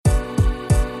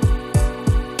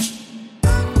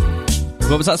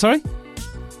What was that? Sorry.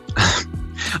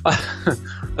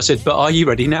 I said, but are you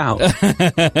ready now?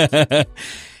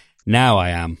 Now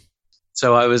I am.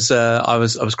 So I was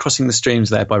crossing the streams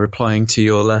there by replying to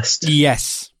your last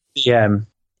Yes. DM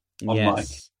on Yes. mic.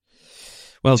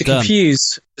 Well To done.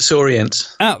 confuse,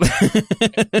 disorient. Oh.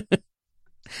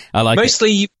 I like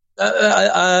mostly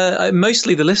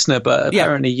the listener, but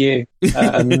apparently you,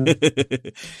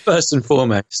 first and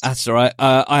foremost. That's all right.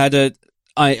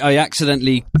 I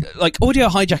accidentally, like, Audio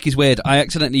Hijack is weird. I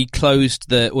accidentally closed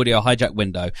the Audio Hijack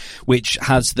window, which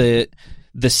has the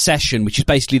session, which is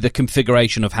basically the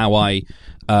configuration of how I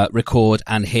record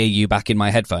and hear you back in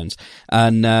my headphones.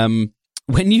 And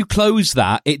when you close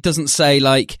that, it doesn't say,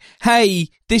 like, hey,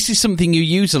 this is something you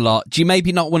use a lot. Do you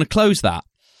maybe not want to close that?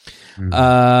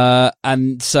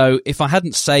 And so if I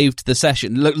hadn't saved the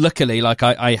session, luckily, like,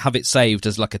 I have it saved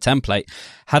as like a template.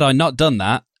 Had I not done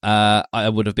that, I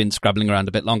would have been scrabbling around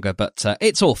a bit longer, but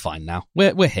it's all fine now.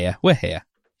 We're here.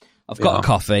 I've got a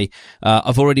coffee.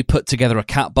 I've already put together a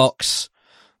cat box.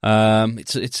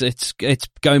 It's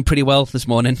going pretty well this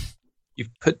morning.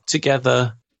 You've put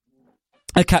together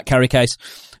a cat carry case.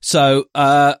 So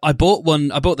I bought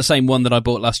the same one that I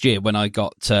bought last year when I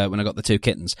got the two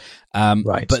kittens.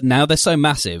 Right. But now they're so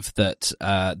massive that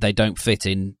they don't fit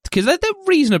in, because they're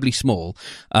reasonably small,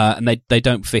 and they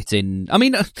don't fit in. I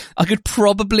mean, I could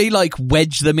probably like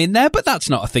wedge them in there, but that's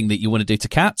not a thing that you want to do to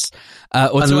cats, or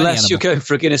to any unless animal. you're going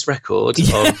for a Guinness record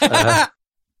of.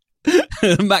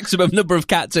 Maximum number of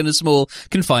cats in a small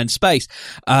confined space.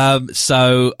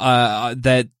 So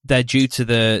they're due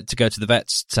to go to the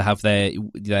vets to have their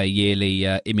yearly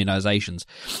immunizations.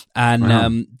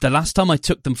 And the last time I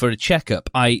took them for a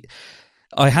checkup, I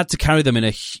had to carry them in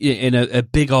a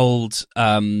big old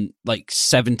like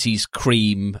 70s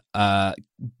cream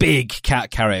big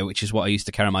cat carrier, which is what I used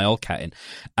to carry my old cat in.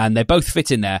 And they both fit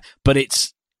in there, but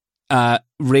it's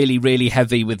really, really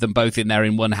heavy with them both in there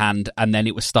in one hand, and then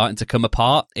it was starting to come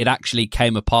apart. It actually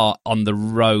came apart on the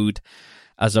road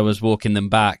as I was walking them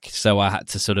back, so I had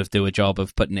to sort of do a job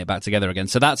of putting it back together again.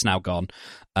 So that's now gone,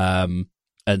 and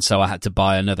so I had to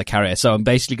buy another carrier. So I'm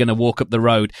basically going to walk up the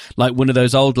road like one of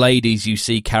those old ladies you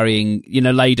see carrying,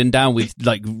 laden down with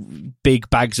like big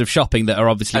bags of shopping that are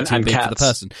obviously too big for the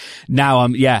person. Now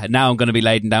I'm going to be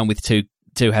laden down with two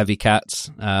heavy cats,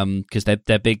 because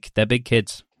they're big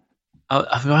kids. Oh,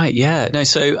 right, yeah. No,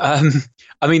 so,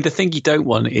 I mean, the thing you don't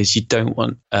want is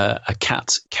a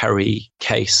cat carry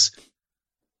case.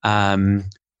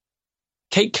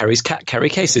 Kate carries cat carry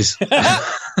cases. You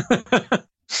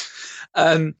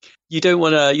don't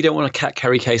want a cat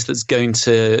carry case that's going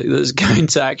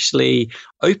to actually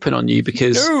open on you,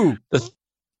 because the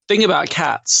thing about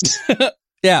cats,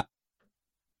 yeah,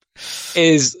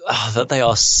 is that they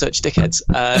are such dickheads,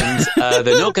 and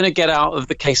they're not going to get out of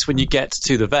the case when you get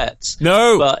to the vets.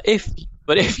 No,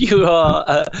 but if you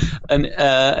are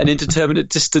an indeterminate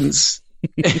distance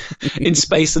in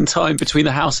space and time between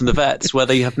the house and the vets, where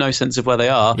they have no sense of where they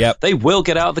are, they will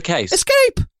get out of the case.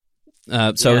 Escape.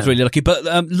 I was really lucky. But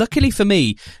luckily for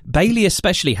me, Bailey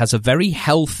especially has a very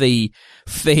healthy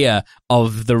fear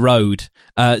of the road.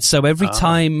 So every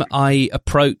time I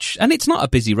approach, and it's not a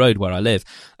busy road where I live,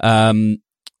 I'm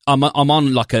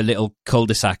on like a little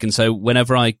cul-de-sac, and so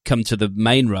whenever I come to the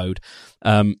main road,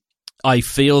 I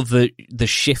feel the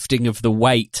shifting of the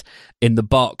weight in the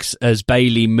box as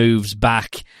Bailey moves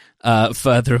back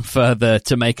further and further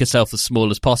to make herself as small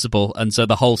as possible, and so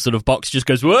the whole sort of box just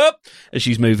goes whoop as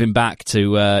she's moving back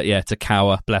to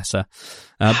cower. Bless her.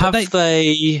 Have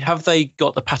they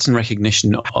got the pattern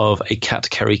recognition of a cat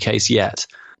carry case yet?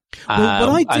 Well,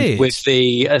 what I did, and with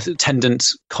the attendant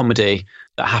comedy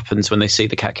that happens when they see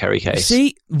the cat carry case.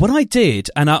 See, what I did,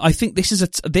 and I think this is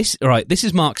this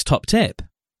is Mark's top tip.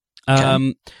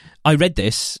 Okay. I read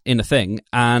this in a thing,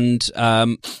 and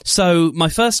so my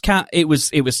first cat, it was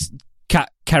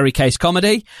cat carry case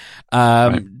comedy,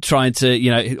 trying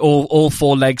to all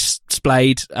four legs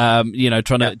splayed, trying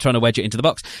to wedge it into the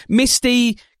box.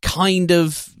 Misty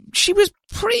she was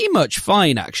pretty much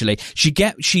fine, actually. She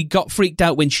got freaked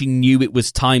out when she knew it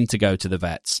was time to go to the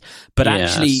vets, but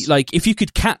actually, like, if you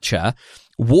could catch her,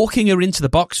 walking her into the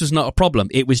box was not a problem.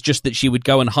 It was just that she would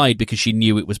go and hide because she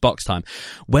knew it was box time.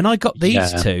 When I got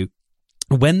these two,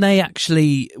 when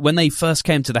they first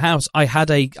came to the house, I had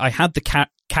the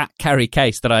cat carry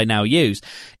case that I now use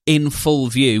in full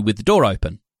view with the door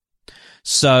open.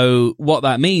 So what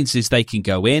that means is they can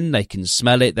go in, they can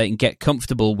smell it, they can get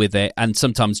comfortable with it, and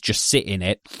sometimes just sit in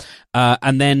it.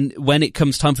 And then when it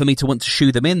comes time for me to want to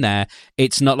shoo them in there,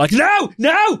 it's not like,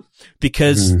 no,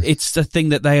 because it's a thing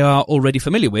that they are already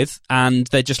familiar with, and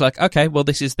they're just like, okay, well,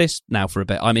 this is this now for a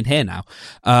bit. I'm in here now.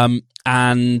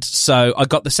 And so I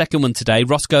got the second one today.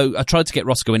 Roscoe, I tried to get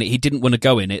Roscoe in it. He didn't want to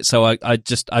go in it. So I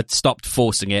stopped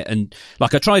forcing it. And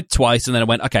like I tried twice and then I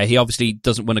went, okay, he obviously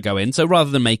doesn't want to go in. So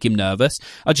rather than make him nervous,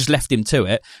 I just left him to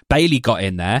it. Bailey got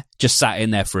in there, just sat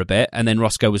in there for a bit. And then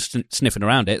Roscoe was sniffing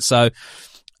around it. So,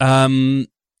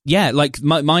 yeah, like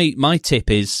my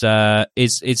tip is,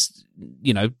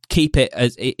 you know, keep it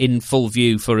in full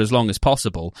view for as long as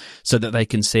possible so that they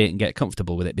can see it and get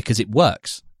comfortable with it, because it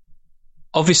works.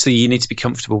 Obviously, you need to be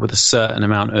comfortable with a certain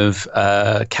amount of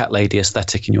cat lady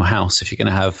aesthetic in your house if you're going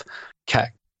to have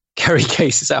cat carry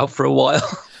cases out for a while.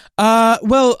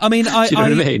 Well, I mean, do you know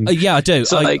what I mean? Yeah, I do.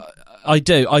 So, I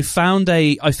do. I found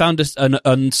an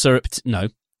unsurreptitious?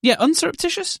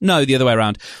 No, the other way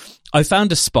around. I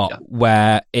found a spot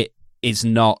where it's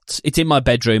in my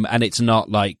bedroom and it's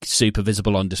not like super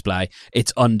visible on display.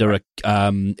 It's under a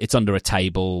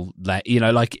table, you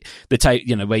know, like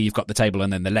you know, where you've got the table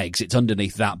and then the legs. It's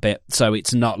underneath that bit, so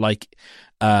it's not like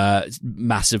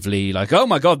massively like, oh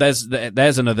my god,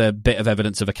 there's another bit of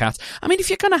evidence of a cat. I mean, if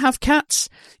you're going to have cats,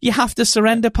 you have to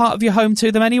surrender part of your home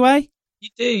to them anyway.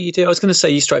 You do. I was going to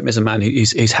say, you strike me as a man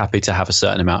who's happy to have a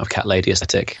certain amount of cat lady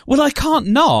aesthetic. Well, I can't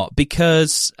not,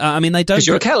 because, I mean, they don't... Because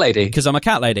you're a cat lady. Because I'm a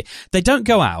cat lady. They don't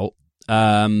go out,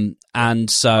 and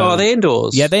so... Oh, are they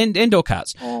indoors? Yeah, they're indoor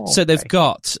cats. Oh, so they've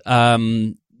got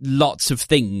lots of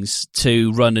things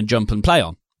to run and jump and play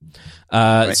on.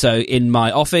 Right. So in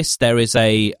my office, there's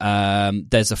a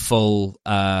full,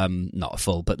 not a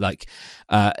full, but like,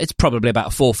 it's probably about a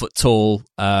 4 foot tall,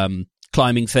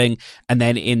 climbing thing, and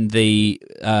then in the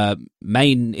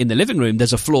living room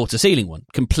there's a floor to ceiling one,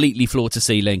 completely floor to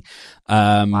ceiling,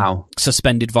 wow,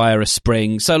 suspended via a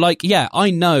spring. So like, yeah,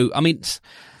 I know, I mean,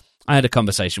 I had a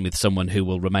conversation with someone who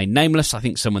will remain nameless. I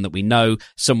think someone that we know,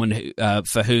 someone who,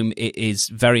 for whom it is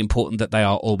very important that they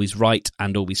are always right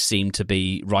and always seem to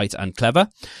be right and clever.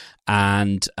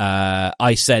 And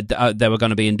I said that they were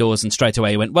going to be indoors, and straight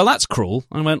away he went, well, that's cruel.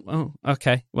 And I went, oh,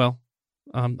 okay, well,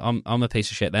 I'm a piece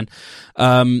of shit then.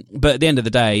 But at the end of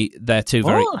the day, they're two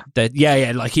very...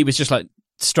 Yeah, like he was just like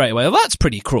straight away, well, that's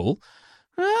pretty cruel.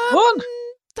 What?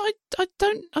 I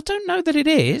don't know that it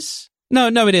is. No,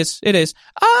 it is. It is.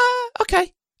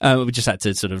 Okay. We just had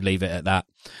to sort of leave it at that.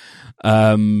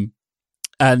 And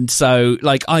so,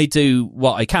 like, I do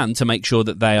what I can to make sure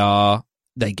that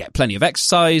they get plenty of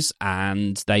exercise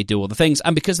and they do all the things.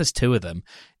 And because there's two of them,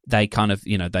 they kind of,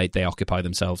 you know, they occupy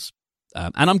themselves.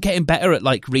 And I'm getting better at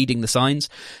like reading the signs,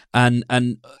 and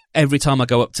every time I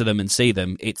go up to them and see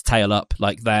them, it's tail up.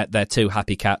 Like they're two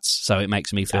happy cats, so it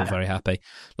makes me feel very happy.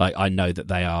 Like I know that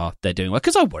they're doing well,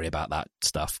 because I worry about that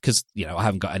stuff, because you know I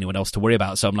haven't got anyone else to worry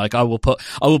about. So I'm like, I will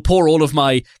pour all of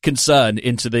my concern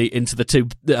into the two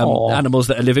animals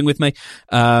that are living with me.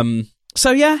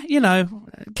 So yeah, you know,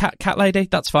 cat lady,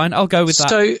 that's fine. I'll go with that.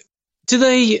 So do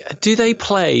they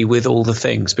play with all the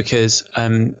things? Because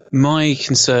my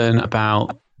concern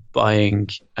about buying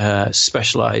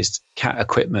specialized cat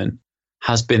equipment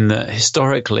has been that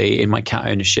historically in my cat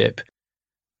ownership,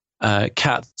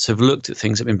 cats have looked at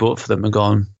things that have been bought for them and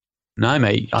gone, no,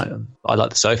 mate, I like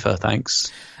the sofa,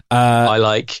 thanks. I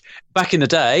like, back in the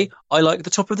day, I like the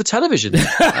top of the television.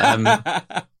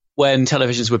 When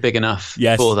televisions were big enough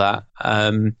for that.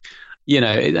 You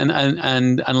know,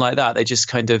 and like that, they just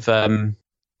kind of go,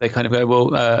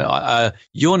 well,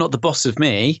 you're not the boss of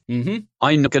me. Mm-hmm.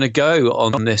 I'm not going to go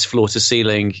on this floor to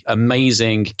ceiling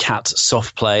amazing cat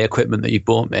soft play equipment that you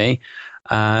bought me.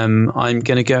 I'm going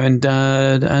to go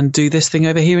and do this thing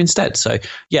over here instead. So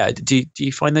yeah, do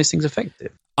you find those things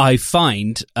effective? I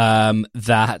find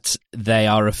that they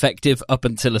are effective up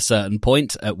until a certain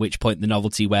point, at which point the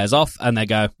novelty wears off and they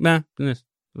go, nah,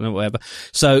 whatever.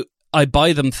 So I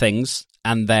buy them things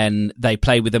and then they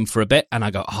play with them for a bit and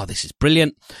I go, oh, this is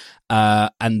brilliant.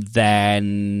 And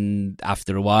then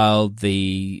after a while,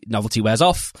 the novelty wears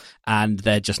off and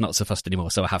they're just not so fussed anymore.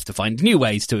 So I have to find new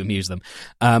ways to amuse them.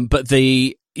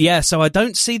 So I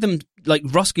don't see them, like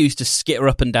Roscoe used to skitter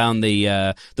up and down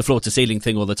the floor to ceiling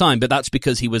thing all the time, but that's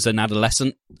because he was an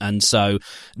adolescent. And so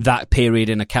that period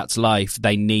in a cat's life,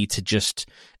 they need to just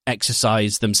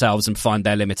exercise themselves and find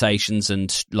their limitations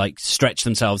and like stretch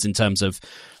themselves in terms of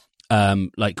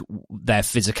like their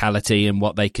physicality and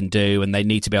what they can do, and they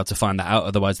need to be able to find that out,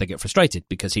 otherwise they get frustrated,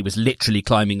 because he was literally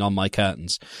climbing on my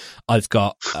curtains. I've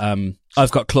got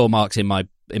claw marks in my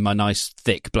my nice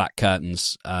thick black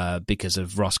curtains because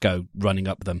of Roscoe running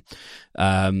up them.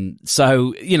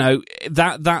 So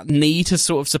that need has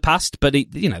sort of surpassed, but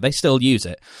they still use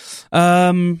it.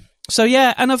 So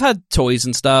yeah, and I've had toys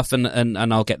and stuff, and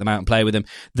I'll get them out and play with them.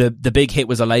 The big hit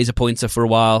was a laser pointer for a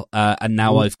while, and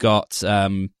now I've got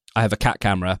I have a cat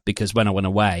camera because when I went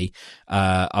away,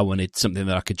 I wanted something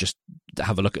that I could just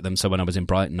have a look at them. So when I was in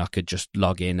Brighton, I could just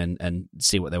log in and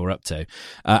see what they were up to,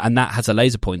 and that has a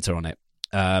laser pointer on it,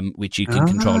 which you can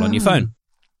control on your phone.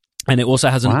 And it also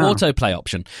has an autoplay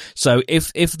option. So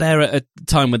if they're at a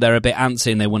time where they're a bit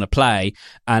antsy and they want to play,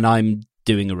 and I'm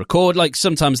doing a record, like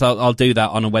sometimes I'll do that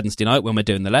on a Wednesday night when we're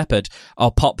doing the Leopard,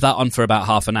 I'll pop that on for about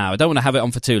half an hour. I don't want to have it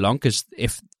on for too long because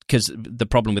the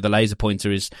problem with the laser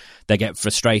pointer is they get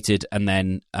frustrated, and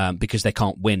then because they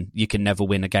can't win, you can never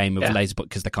win a game of laser pointer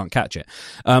because they can't catch it.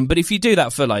 But if you do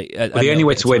that for like the only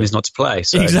way to win is not to play.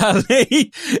 So.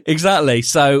 Exactly.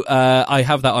 So I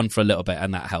have that on for a little bit,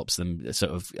 and that helps them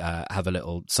sort of have a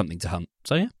little something to hunt.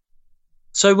 So yeah.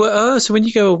 So when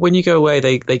you go away,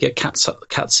 they get cat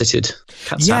sitted.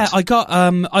 Yeah,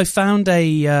 I found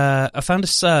a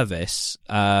service.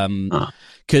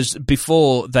 Because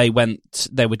before they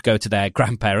would go to their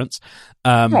grandparents.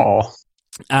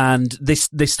 And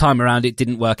this time around, it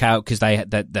didn't work out because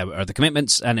there were other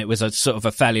commitments, and it was a sort of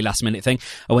a fairly last minute thing.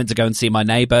 I went to go and see my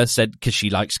neighbour, said because she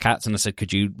likes cats, and I said,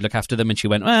 "Could you look after them?" And she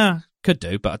went, "Could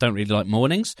do, but I don't really like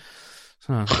mornings."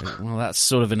 Well, that's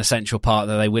sort of an essential part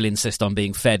that they will insist on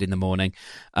being fed in the morning.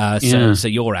 So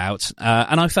you're out,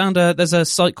 and I found there's a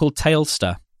site called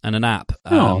Tailster and an app,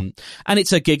 and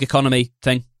it's a gig economy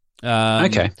thing.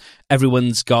 Okay.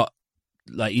 Everyone's got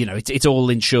it's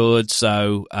all insured,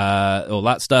 so all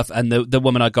that stuff. And the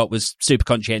woman I got was super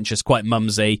conscientious, quite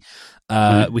mumsy,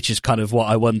 which is kind of what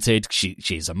I wanted.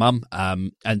 She's a mum,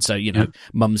 and so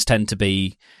mums tend to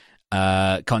be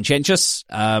conscientious.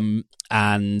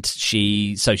 And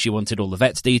she wanted all the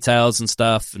vet's details and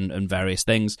stuff and various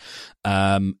things.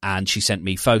 And she sent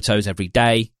me photos every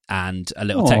day and a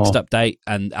little text update.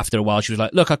 And after a while, she was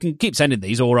like, "Look, I can keep sending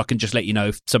these, or I can just let you know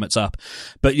if something's up."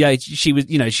 But yeah, she was,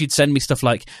 she'd send me stuff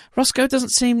like, "Roscoe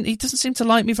doesn't seem to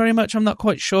like me very much. I'm not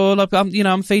quite sure. Like,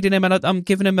 I'm feeding him and I'm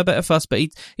giving him a bit of fuss, but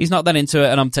he's not that into it."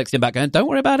 And I'm texting him back going, "Don't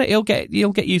worry about it. You'll get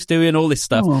used to it," and all this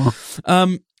stuff.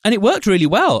 And it worked really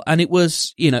well, and it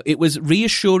was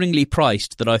reassuringly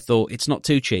priced that I thought it's not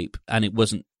too cheap, and it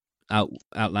wasn't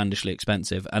outlandishly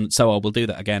expensive, and so I will do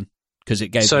that again because it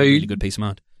gave me a really good peace of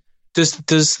mind. Does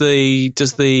the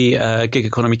gig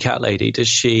economy cat lady, does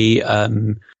she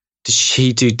do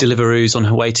Deliveroos on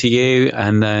her way to you,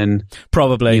 and then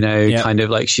probably kind of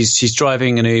like she's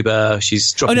driving an Uber,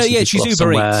 she's dropping she's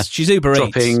Uber Eats. She's Uber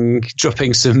Eats,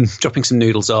 dropping some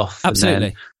noodles off.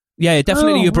 Absolutely. Yeah,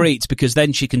 definitely Uber Eats, because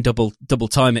then she can double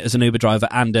time it as an Uber driver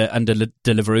and a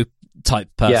Deliveroo type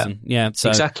person. Yeah, so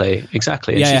exactly.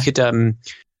 And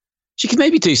she could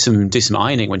maybe do some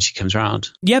ironing when she comes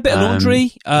around. Yeah, a bit of laundry.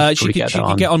 She could get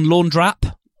on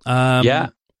Laundrapp.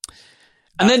 And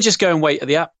then just go and wait at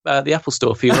the Apple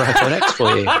store for your iPhone X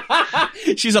for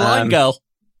you. She's a line girl.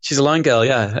 She's a line girl,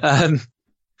 yeah.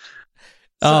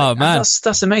 Man,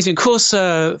 that's amazing. Of course,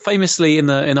 famously in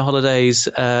the holidays,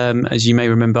 as you may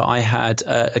remember, I had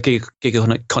a gig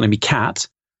economy cat,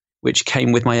 which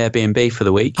came with my Airbnb for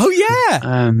the week. Oh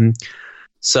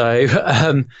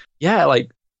yeah.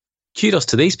 Like kudos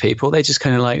to these people. They just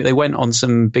kind of they went on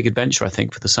some big adventure, I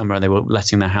think, for the summer, and they were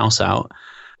letting their house out,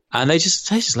 and they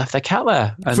just left their cat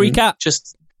there. And free cat.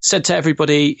 Just said to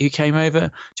everybody who came over, "Do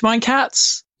you mind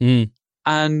cats?"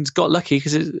 And got lucky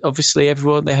because obviously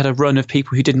they had a run of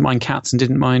people who didn't mind cats and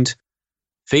didn't mind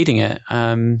feeding it.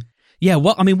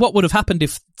 What would have happened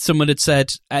if someone had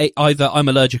said either I'm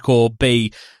allergic or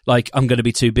B, like I'm going to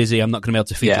be too busy, I'm not going to be able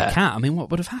to feed your cat? I mean, what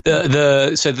would have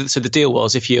happened? So the deal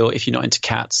was if you're not into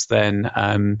cats, then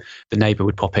the neighbour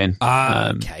would pop in.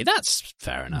 Okay, that's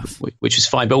fair enough. Which is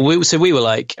fine. But we were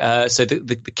like, so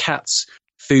the cat's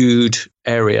food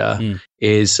area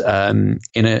was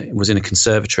in a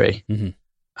conservatory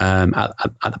at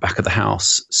the back of the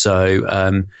house.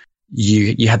 So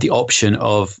you had the option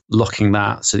of locking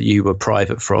that so that you were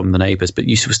private from the neighbours, but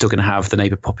you were still going to have the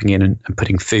neighbour popping in and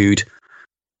putting food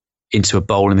into a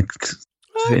bowl in the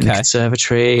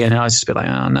conservatory. And I was just a bit like,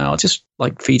 "Oh no, I'll just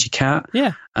feed your cat."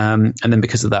 Yeah. And then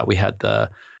because of that, we had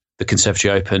the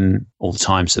conservatory open all the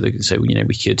time, so we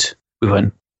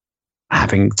weren't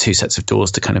having two sets of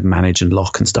doors to kind of manage and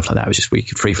lock and stuff like that. It was just we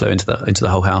could free flow into the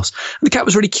whole house. And the cat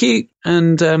was really cute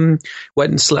and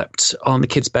went and slept on the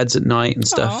kids' beds at night and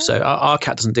stuff. Aww. So our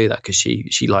cat doesn't do that because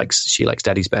she likes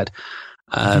Daddy's bed.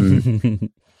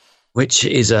 which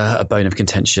is a bone of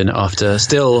contention after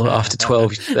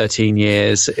 12, 13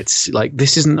 years. It's like,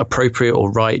 this isn't appropriate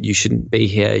or right. You shouldn't be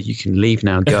here. You can leave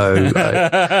now, go.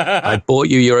 I bought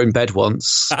you your own bed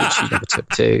once, which you never took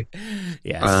to.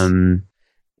 Yes.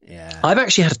 Yeah. I've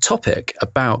actually had a topic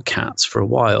about cats for a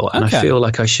while, and I feel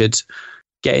like I should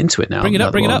get into it now. Bring it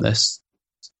up. This,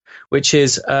 which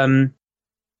is, I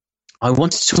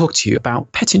wanted to talk to you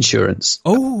about pet insurance.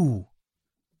 Oh.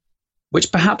 Which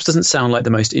perhaps doesn't sound like the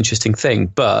most interesting thing,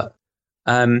 but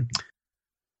the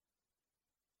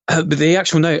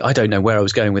actual note, I don't know where I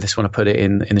was going with this when I put it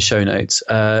in the show notes.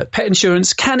 Pet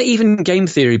insurance, can even game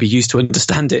theory be used to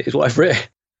understand it, is what I've written.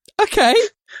 Okay.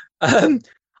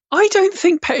 I don't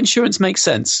think pet insurance makes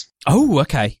sense. Oh,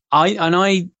 okay.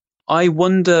 I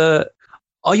wonder,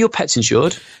 are your pets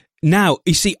insured? Now,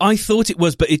 you see, I thought it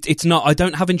was, but it's not. I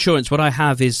don't have insurance. What I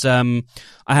have is, I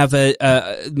have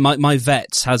my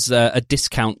vets has a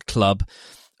discount club.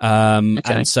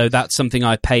 And so that's something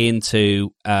I pay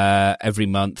into, every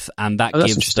month, and that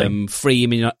gives them free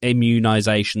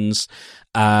immunizations.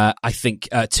 I think,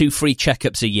 2 free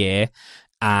checkups a year.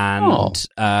 And,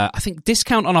 I think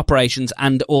discount on operations,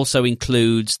 and also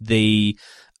includes the,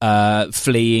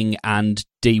 fleeing and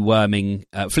worming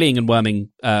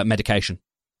medication.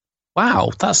 Wow,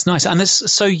 that's nice. And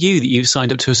it's so you that you've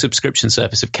signed up to a subscription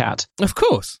service of cat. Of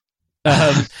course.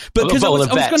 But because I was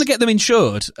going to get them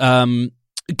insured.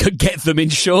 Get them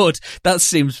insured. That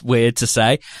seems weird to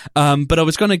say. But I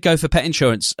was going to go for pet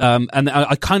insurance. And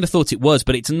I kind of thought it was,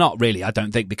 but it's not really, I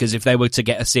don't think, because if they were to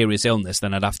get a serious illness,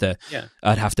 then I'd have to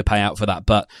pay out for that.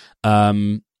 But,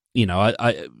 you know,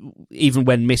 I even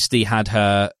when Misty had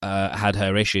her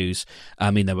issues,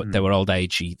 I mean, there were old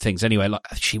agey things anyway. Like,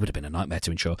 she would have been a nightmare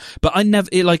to insure. But I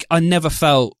never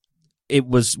felt it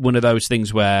was one of those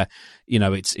things where, you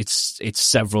know, it's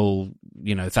several,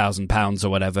 you know, £1,000 or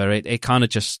whatever. It kind of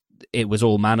just, it was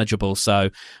all manageable. So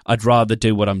I'd rather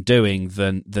do what I'm doing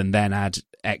than then add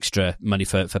extra money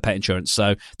for pet insurance.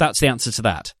 So that's the answer to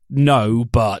that. No,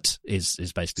 but is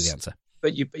basically the answer.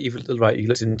 But you've right. You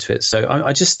looked into it, so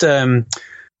I just trying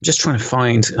to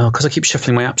find, because I keep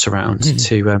shuffling my apps around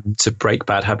to break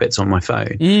bad habits on my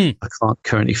phone. I can't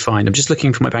currently find. I'm just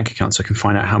looking for my bank account so I can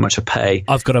find out how much I pay.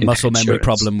 I've got a muscle memory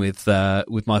problem with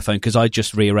my phone, because I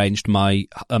just rearranged my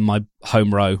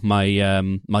home row,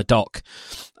 my dock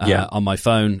on my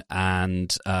phone,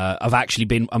 and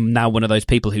I'm now one of those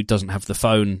people who doesn't have the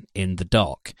phone in the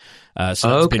dock,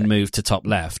 so it's been moved to top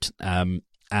left.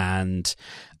 And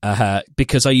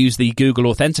because I use the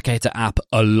Google Authenticator app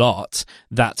a lot,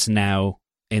 that's now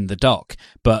in the dock.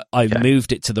 But I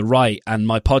moved it to the right, and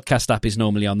my podcast app is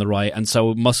normally on the right, and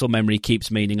so muscle memory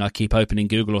keeps meaning I keep opening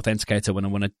Google Authenticator when I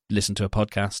want to listen to a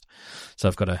podcast. So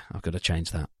I've got to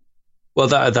change that. Well,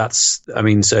 that's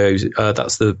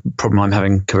the problem I'm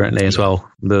having currently as well,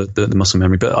 the muscle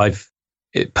memory. But I've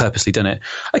purposely done it.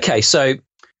 Okay, so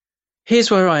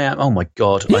here's where I am. Oh my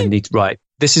God,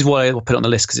 This is what I will put on the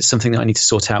list, because it's something that I need to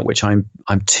sort out, which I'm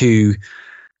too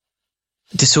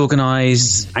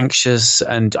disorganized, anxious,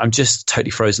 and I'm just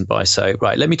totally frozen by. So,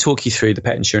 right, let me talk you through the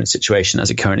pet insurance situation as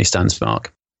it currently stands,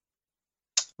 Mark.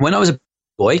 When I was a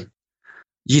boy,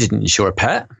 you didn't insure a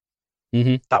pet.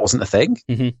 Mm-hmm. That wasn't a thing.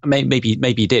 Mm-hmm. Maybe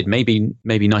you did. Maybe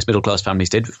nice middle class families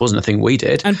did. It wasn't a thing we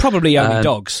did. And probably only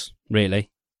dogs,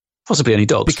 really. Possibly only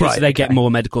dogs, because they get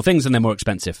more medical things and they're more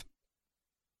expensive.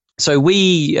 So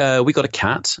we got a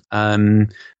cat.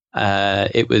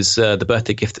 It was the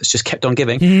birthday gift that's just kept on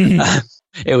giving.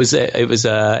 It was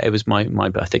my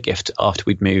birthday gift after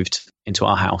we'd moved into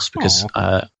our house, because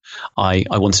I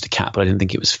wanted a cat, but I didn't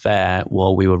think it was fair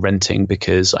while we were renting,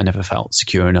 because I never felt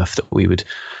secure enough that we would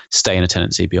stay in a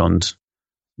tenancy beyond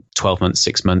 12 months,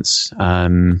 6 months.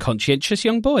 Conscientious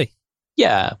young boy.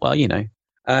 Yeah, well, you know.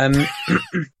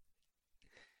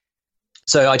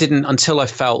 So I didn't until I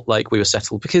felt like we were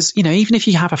settled, because, you know, even if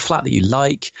you have a flat that you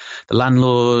like, the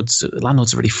landlords are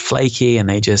really flaky, and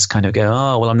they just kind of go,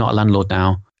 oh, well, I'm not a landlord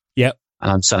now. Yep.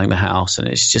 And I'm selling the house, and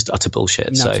it's just utter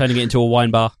bullshit. Now turning it into a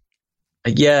wine bar.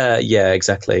 Yeah,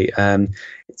 exactly.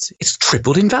 It's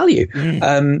tripled in value.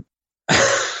 So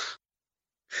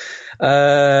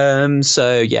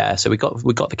we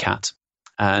got the cat,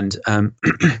 and my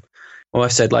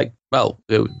wife said, like, well,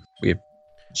 we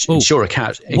insure a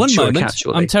cat. One moment.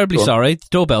 I'm terribly sorry. The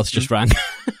doorbell's just rang.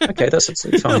 Okay, that's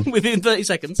absolutely fine. Within 30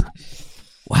 seconds.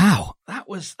 Wow.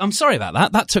 I'm sorry about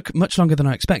that. That took much longer than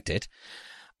I expected.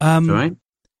 Right.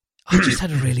 I just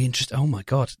had a really interesting, oh my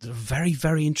God, a very,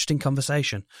 very interesting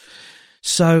conversation.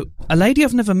 So a lady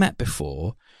I've never met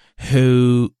before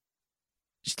who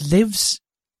lives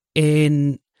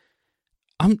in,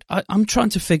 I'm trying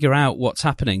to figure out what's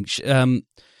happening.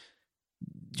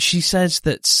 she says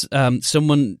that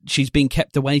she's been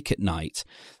kept awake at night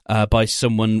by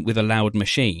someone with a loud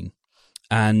machine,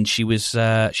 and she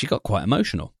got quite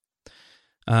emotional.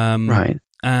 Right.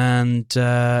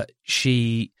 And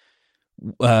she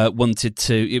wanted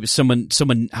to. It was someone.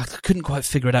 I couldn't quite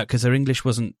figure it out because her English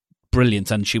wasn't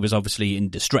brilliant, and she was obviously in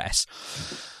distress.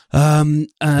 And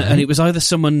it was either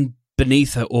someone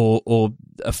beneath her or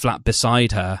a flat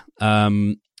beside her.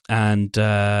 And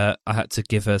I had to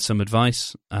give her some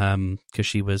advice because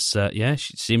she was,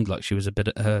 she seemed like she was a bit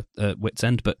at her wit's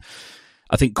end, but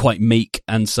I think quite meek,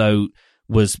 and so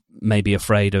was maybe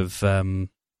afraid of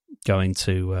going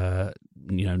to,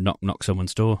 knock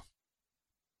someone's door.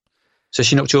 So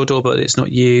she knocked your door, but it's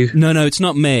not you? No, it's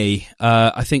not me.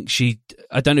 I think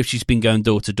I don't know if she's been going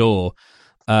door to door.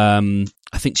 I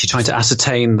think she's trying to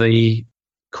ascertain the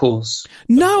cause.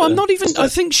 No, I'm not even. I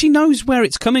think she knows where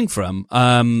it's coming from.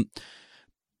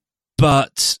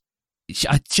 But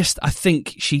I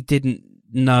think she didn't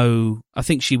know. I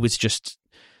think she was just,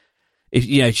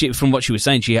 from what she was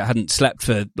saying, she hadn't slept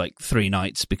for like 3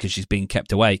 nights because she's been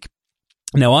kept awake.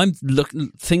 Now I'm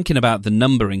thinking about the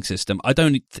numbering system. I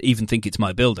don't even think it's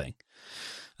my building.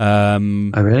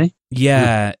 Oh really?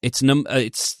 Yeah, it's I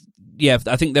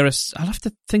think there are. I'll have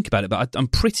to think about it, but I'm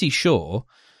pretty sure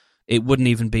it wouldn't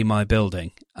even be my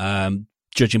building,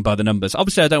 judging by the numbers.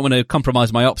 Obviously, I don't want to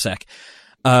compromise my OPSEC.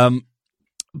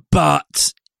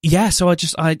 But yeah, so I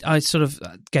sort of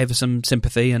gave her some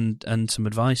sympathy and some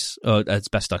advice, or as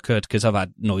best I could, because I've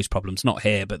had noise problems, not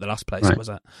here, but the last place I was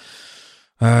at.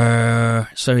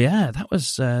 So yeah, that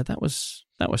was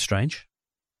strange.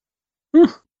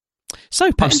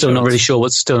 So I'm still not really sure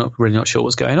what's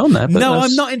going on there. But no,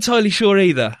 I'm not entirely sure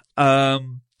either.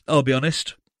 I'll be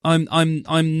honest.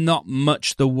 I'm not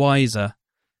much the wiser.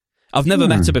 I've never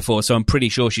met her before, so I'm pretty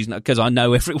sure she's not, because I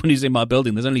know everyone who's in my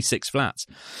building. There's only 6 flats.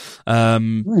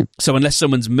 So unless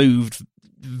someone's moved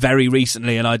very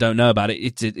recently and I don't know about it,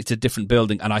 it's a different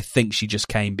building. And I think she just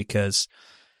came because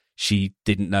she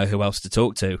didn't know who else to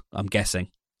talk to, I'm guessing.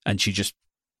 And she just,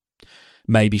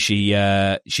 maybe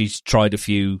she's tried a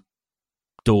few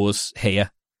doors here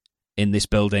in this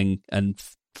building and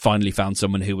finally found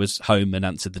someone who was home and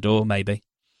answered the door, maybe.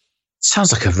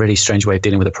 Sounds like a really strange way of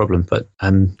dealing with a problem, but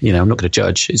I'm not going to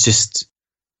judge. It's just,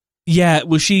 yeah.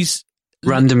 Well, she's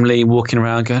randomly walking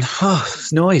around going, "Oh,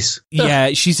 it's noise." Yeah,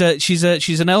 she's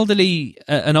an older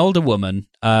woman.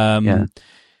 Yeah.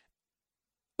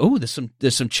 Oh,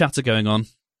 there's some chatter going on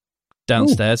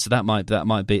downstairs, so that might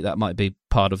be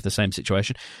part of the same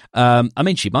situation. I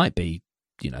mean, she might be,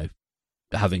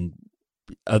 having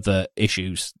other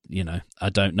issues, I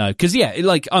don't know. Because, yeah,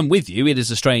 like, I'm with you. It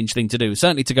is a strange thing to do.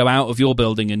 Certainly to go out of your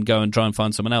building and go and try and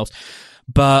find someone else.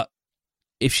 But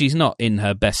if she's not in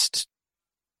her best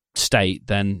state,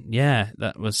 then, yeah,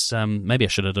 that was... maybe I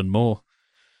should have done more.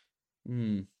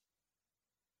 Well,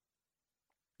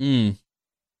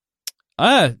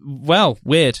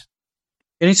 weird.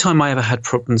 The only time I ever had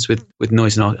problems with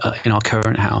noise in our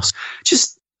current house,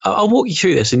 I'll walk you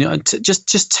through this, and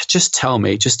just tell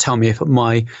me if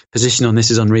my position on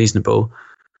this is unreasonable.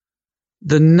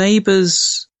 The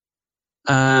neighbours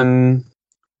were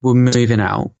moving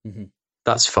out. Mm-hmm.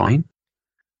 That's fine.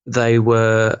 They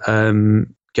were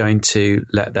going to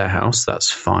let their house.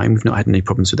 That's fine. We've not had any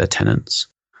problems with their tenants.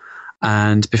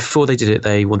 And before they did it,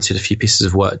 they wanted a few pieces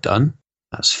of work done.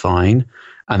 That's fine.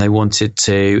 And they wanted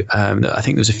to, I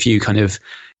think there was a few kind of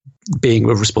being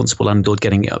a responsible landlord,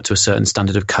 getting it up to a certain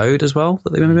standard of code as well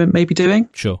that they may be doing.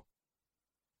 Sure.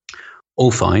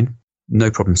 All fine.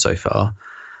 No problem so far.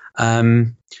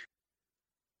 One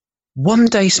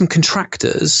day, some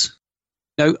contractors...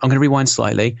 No, I'm going to rewind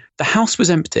slightly. The house was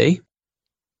empty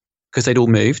because they'd all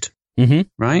moved,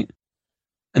 right?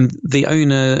 And the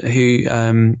owner,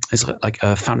 who is like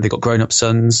a family, they've got grown-up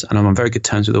sons, and I'm on very good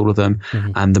terms with all of them.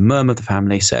 Mm-hmm. And the mum of the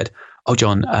family said, "Oh,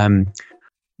 John,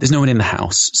 there's no one in the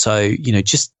house. So,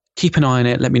 just keep an eye on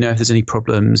it. Let me know if there's any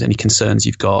problems, any concerns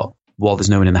you've got while there's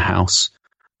no one in the house.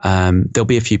 There'll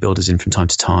be a few builders in from time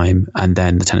to time, and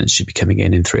then the tenants should be coming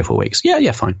in 3 or 4 weeks."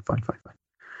 Yeah, fine.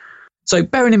 So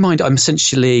bearing in mind, I'm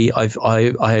essentially,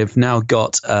 I've now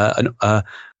got an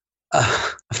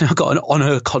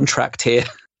honour contract here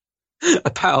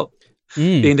about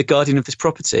being the guardian of this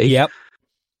property. Yep.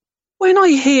 When I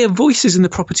hear voices in the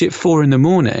property at 4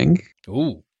 a.m,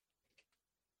 ooh,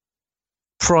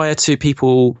 prior to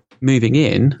people moving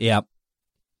in, yep,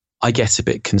 I get a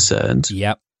bit concerned.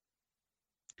 Yep.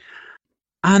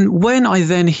 And when I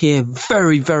then hear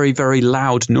very, very, very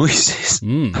loud noises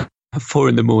at 4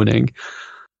 a.m,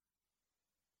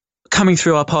 coming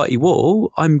through our party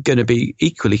wall, I'm going to be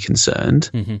equally concerned.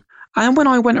 Mm-hmm. And when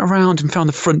I went around and found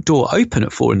the front door open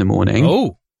at 4 a.m,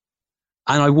 Oh,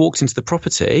 and I walked into the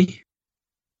property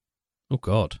oh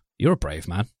God, you're a brave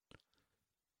man.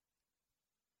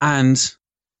 and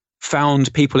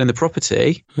found people in the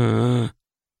property, I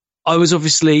was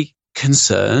obviously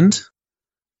concerned.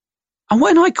 And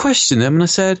when I questioned them and I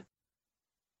said,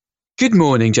 "Good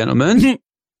morning, gentlemen.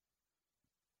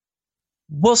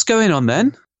 What's going on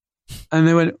then?" And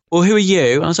they went, "Well, who are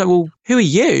you?" And I was like, "Well, who are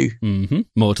you?" Mm-hmm.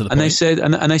 More to the And point. they said,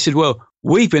 and they said, "Well,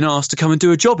 we've been asked to come and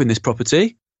do a job in this property."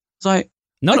 I was like,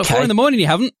 Not okay. at 4 a.m, you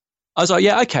haven't. I was like,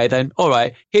 "Yeah, okay then. All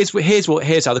right. Here's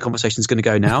how the conversation's going to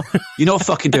go now. You're not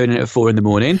fucking doing it at 4 a.m.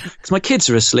 because my kids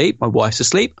are asleep, my wife's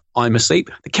asleep, I'm asleep,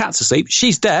 the cat's asleep.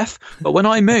 She's deaf, but when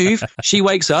I move, she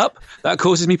wakes up. That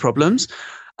causes me problems.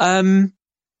 Do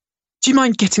you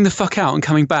mind getting the fuck out and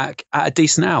coming back at a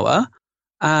decent hour?"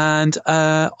 And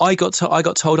I got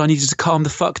told I needed to calm the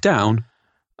fuck down.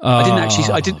 I didn't actually.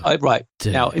 Right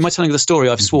dude. now, in my telling of the story,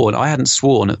 I've sworn. I hadn't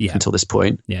sworn until this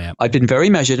point. Yeah. I'd been very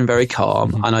measured and very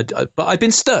calm, and but I'd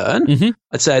been stern. Mm-hmm.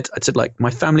 I'd said, like, my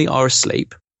family are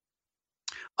asleep.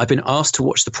 I've been asked to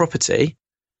watch the property.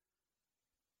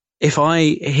 If I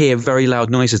hear very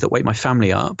loud noises that wake my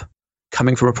family up,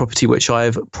 coming from a property which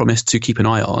I've promised to keep an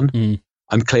eye on,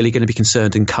 I'm clearly going to be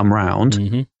concerned and come round.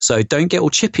 Mm-hmm. So don't get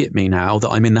all chippy at me now that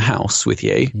I'm in the house with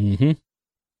you, Mm-hmm.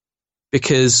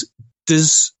 because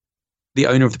does the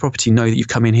owner of the property know that you've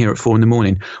come in here at 4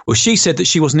 a.m? Well, she said that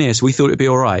she wasn't here, so we thought it'd be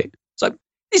all right. It's like,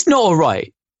 it's not all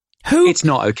right. It's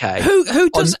not okay. Who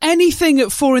does anything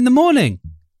at 4 a.m?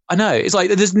 I know. It's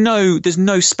like there's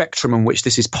no spectrum on which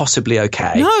this is possibly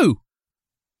okay. No.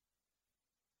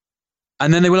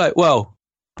 And then they were like, "Well,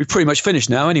 we've pretty much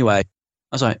finished now anyway." I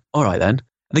was like, "All right then."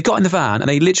 And they got in the van, and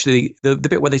they literally, the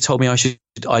bit where they told me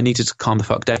I needed to calm the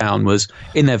fuck down was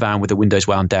in their van with the windows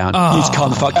wound down. You need to calm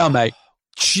the fuck down, mate.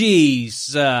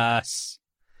 Jesus.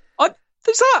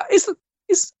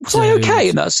 Was I okay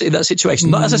in that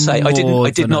situation? But as I say, I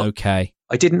did not. Okay.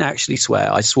 I didn't actually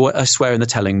swear. I swear in the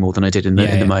telling more than I did in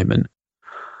the moment.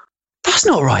 That's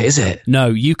not right, is it? No,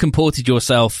 you comported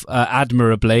yourself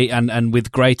admirably and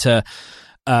with greater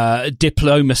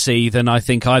diplomacy than I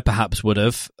think I perhaps would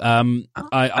have.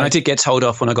 I did get told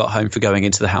off when I got home for going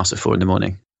into the house at 4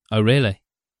 a.m. Oh, really?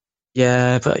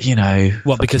 Yeah, but you know,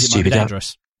 what, because it might be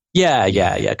dangerous? Yeah.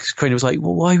 Because Karina was like,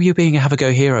 "Well, why were you being a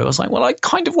have-a-go hero?" I was like, "Well, I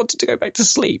kind of wanted to go back to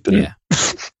sleep." And,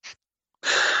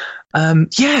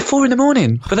 4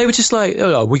 a.m. But they were just like,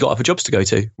 "Oh, we got other jobs to go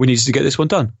to. We needed to get this one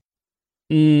done."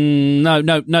 No.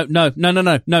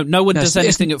 No one does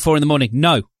anything at 4 a.m.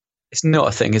 No. It's not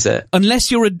a thing, is it?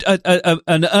 Unless you're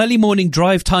an early morning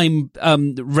drive time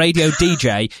radio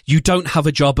DJ, you don't have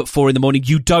a job at 4 a.m.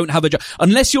 You don't have a job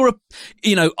unless you're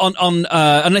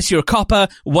unless you're a copper,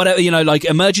 whatever, like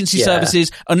emergency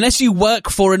services. Unless you work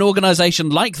for an organisation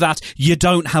like that, you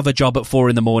don't have a job at 4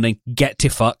 a.m. Get to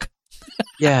fuck.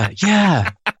 Yeah.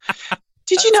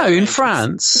 Did you know in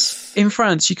France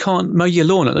you can't mow your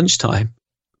lawn at lunchtime?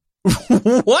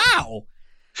 Wow.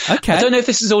 Okay. I don't know if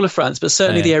this is all of France, but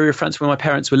certainly the area of France where my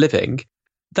parents were living,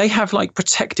 they have like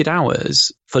protected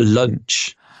hours for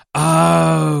lunch.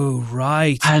 Oh,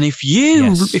 right. And if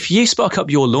you spark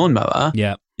up your lawnmower,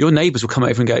 your neighbours will come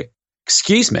over and go,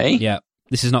 "Excuse me,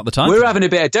 this is not the time. We're having a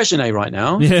bit of déjeuner right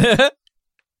now.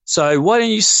 So why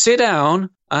don't you sit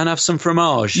down and have some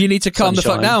fromage? You need to calm the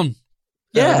fuck down."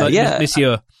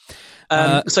 Monsieur.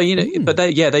 But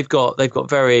they've got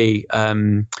very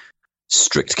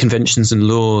strict conventions and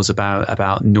laws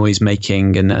about noise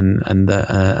making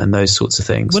and those sorts of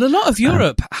things. Well, a lot of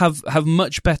Europe have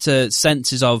much better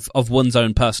senses of one's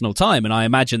own personal time, and I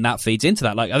imagine that feeds into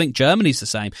that. Like, I think Germany's the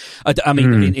same. I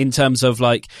mean, in terms of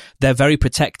like, they're very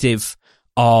protective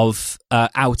of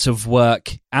out of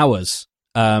work hours,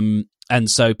 and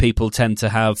so people tend to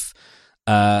have.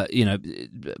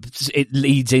 It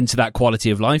leads into that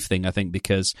quality of life thing, I think,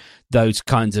 because those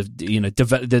kinds of,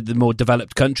 the more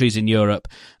developed countries in Europe,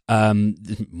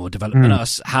 more developed than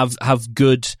us, have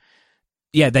good,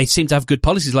 they seem to have good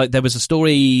policies. Like, there was a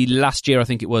story last year, I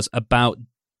think it was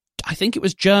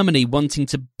Germany wanting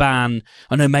to ban,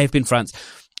 it may have been France,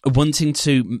 wanting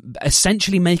to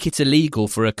essentially make it illegal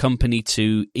for a company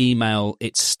to email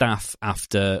its staff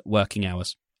after working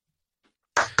hours.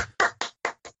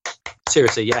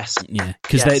 Seriously, yes. Yeah,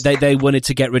 because they wanted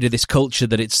to get rid of this culture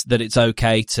that it's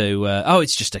okay to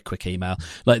it's just a quick email.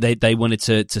 Like, they wanted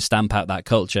to stamp out that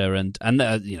culture, and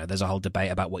there's a whole debate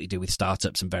about what you do with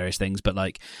startups and various things. But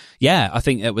like, I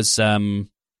think it was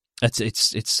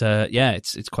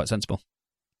it's quite sensible.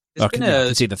 I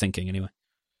can see the thinking anyway.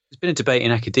 There's been a debate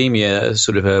in academia,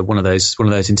 sort of one of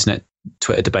those internet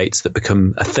Twitter debates that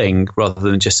become a thing rather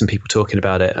than just some people talking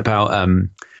about it, about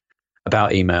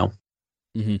email.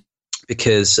 Mm-hmm.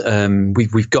 Because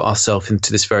we've got ourselves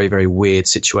into this very, very weird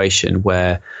situation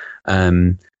where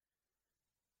there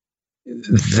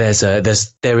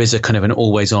is a kind of an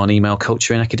always on email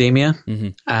culture in academia. Mm-hmm.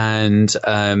 And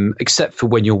except for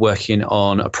when you're working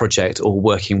on a project or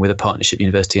working with a partnership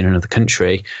university in another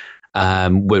country,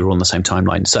 we're all on the same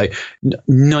timeline. So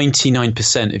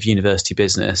 99% of university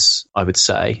business, I would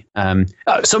say,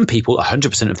 some people,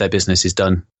 100% of their business is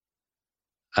done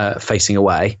facing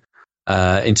away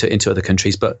into other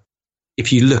countries. But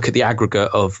if you look at the aggregate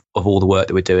of all the work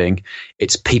that we're doing,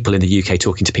 it's people in the UK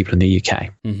talking to people in the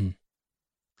UK. Mm-hmm.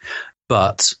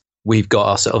 But we've got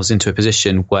ourselves into a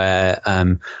position where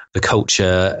the culture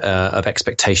of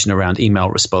expectation around email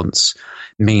response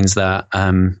means that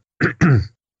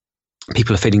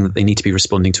people are feeling that they need to be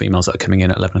responding to emails that are coming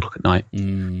in at 11 o'clock at night.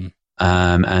 Mm.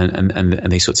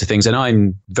 And these sorts of things. And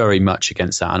I'm very much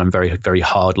against that. And I'm very, very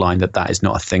hard line that is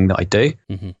not a thing that I do.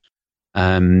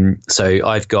 Mm-hmm. So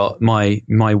I've got my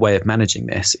way of managing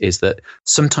this is that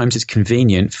sometimes it's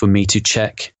convenient for me to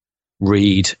check,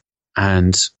 read,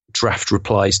 and draft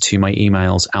replies to my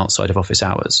emails outside of office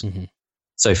hours. Mm-hmm.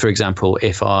 So, for example,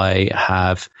 if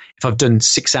I've done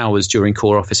 6 hours during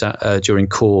core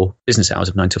business hours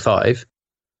of 9 to 5,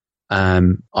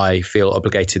 I feel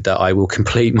obligated that I will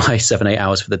complete my 7-8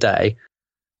 hours for the day,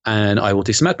 and I will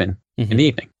do some admin Mm-hmm. in the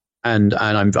evening. And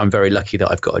I'm very lucky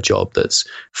that I've got a job that's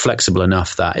flexible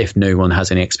enough that if no one has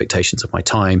any expectations of my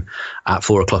time at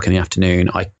 4 o'clock in the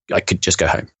afternoon, I could just go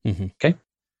home. Mm-hmm. Okay.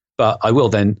 But I will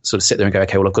then sort of sit there and go,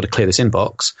 okay, well, I've got to clear this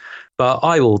inbox, but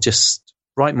I will just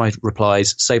write my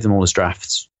replies, save them all as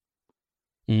drafts.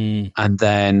 Mm. And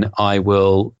then I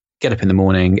will get up in the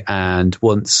morning, and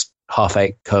once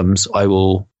 8:30 comes, I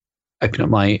will open up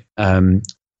my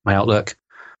Outlook.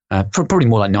 Probably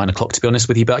more like 9 o'clock, to be honest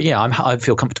with you. But yeah, I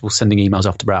feel comfortable sending emails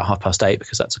after about 8:30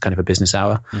 because that's a kind of a business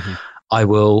hour. Mm-hmm. I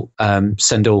will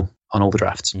send all the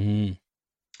drafts. Mm.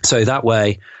 So that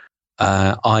way,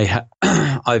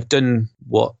 I've done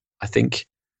what I think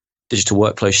digital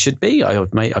workflows should be.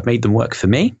 I've made them work for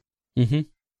me, mm-hmm.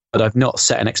 but I've not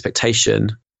set an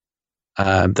expectation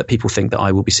that people think that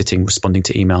I will be sitting responding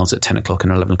to emails at 10 o'clock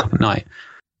and 11 o'clock at night,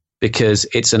 because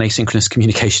it's an asynchronous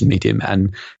communication medium,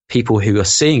 and people who are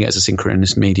seeing it as a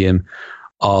synchronous medium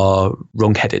are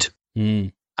wrong-headed.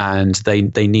 Mm. And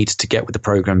they need to get with the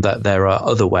program that there are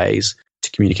other ways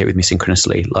to communicate with me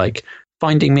synchronously, like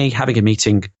finding me, having a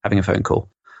meeting, having a phone call.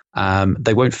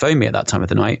 They won't phone me at that time of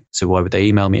the night, so why would they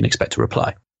email me and expect a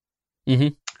reply?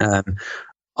 Mm-hmm.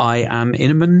 I am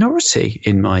in a minority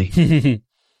in my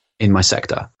in my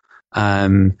sector.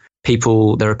 There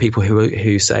are people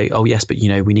who say, "Oh yes, but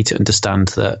we need to understand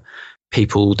that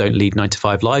people don't lead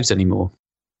 9-to-5 lives anymore."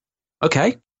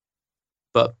 Okay,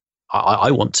 but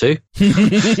I want to.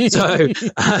 So,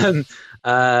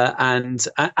 and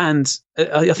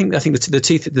I think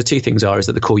the two things is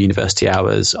that the core university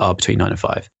hours are between 9 and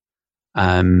 5,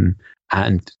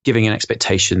 and giving an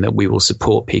expectation that we will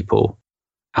support people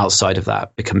outside of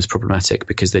that becomes problematic,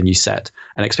 because then you set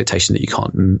an expectation that you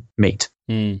can't meet,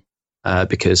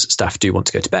 because staff do want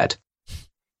to go to bed,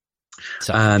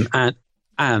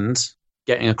 and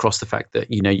getting across the fact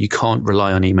that you can't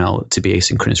rely on email to be a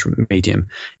synchronous medium.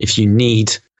 If you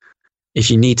need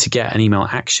to get an email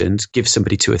actioned, give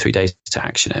somebody 2 or 3 days to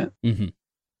action it.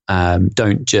 Mm-hmm.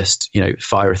 Don't just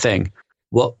fire a thing.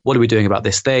 What are we doing about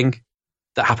this thing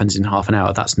that happens in half an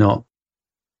hour? That's not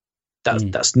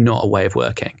a way of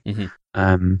working.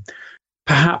 Mm-hmm.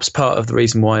 Perhaps part of the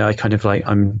reason why I kind of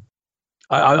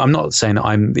I'm not saying that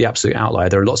I'm the absolute outlier.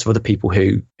 There are lots of other people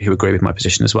who agree with my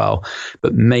position as well.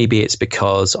 But maybe it's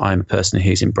because I'm a person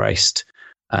who's embraced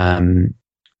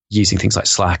using things like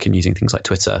Slack and using things like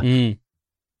Twitter,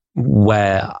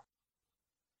 where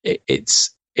it's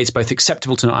both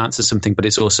acceptable to not answer something, but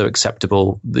it's also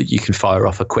acceptable that you can fire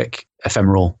off a quick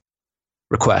ephemeral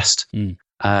request.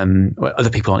 Other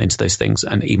people aren't into those things,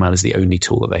 and email is the only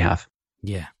tool that they have.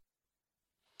 Yeah.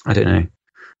 I don't know.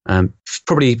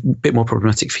 Probably a bit more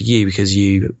problematic for you because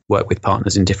you work with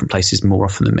partners in different places more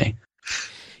often than me.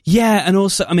 Yeah, and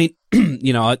also, I mean,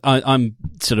 I'm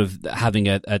sort of having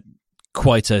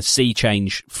quite a sea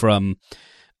change from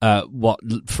what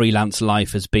freelance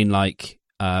life has been like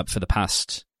for the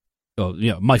past,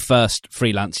 my first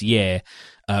freelance year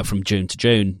from June to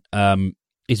June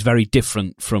is very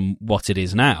different from what it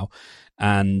is now,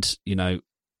 and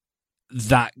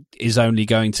that is only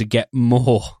going to get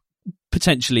more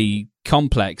potentially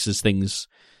complex as things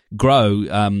grow,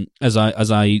 as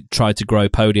I try to grow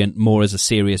Podiant more as a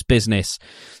serious business,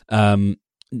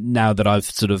 now that I've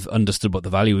sort of understood what the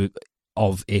value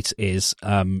of it is,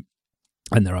 and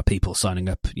there are people signing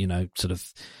up, sort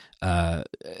of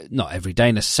not every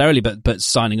day necessarily, but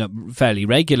signing up fairly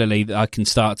regularly, I can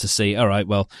start to see, all right,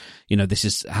 well, this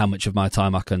is how much of my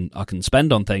time I can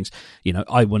spend on things.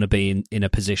 I want to be in a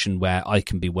position where I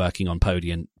can be working on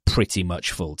Podium pretty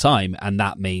much full time, and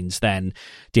that means then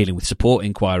dealing with support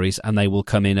inquiries, and they will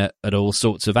come in at all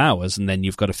sorts of hours, and then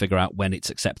you've got to figure out when it's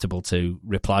acceptable to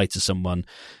reply to someone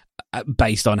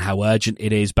based on how urgent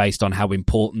it is, based on how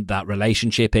important that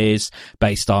relationship is,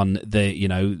 based on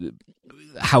the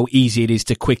how easy it is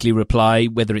to quickly reply,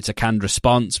 whether it's a canned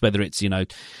response, whether it's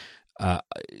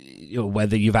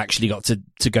whether you've actually got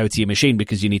to go to your machine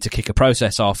because you need to kick a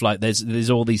process off. Like there's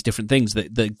all these different things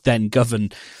that then govern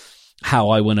how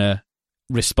I want to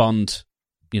respond,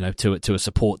 to a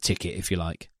support ticket, if you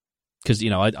like. Because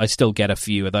I still get a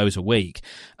few of those a week,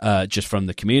 just from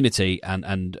the community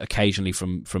and occasionally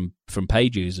from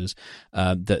paid users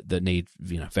that need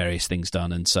various things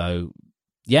done. And so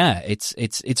yeah,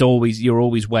 it's always, you're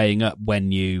always weighing up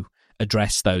when you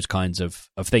address those kinds of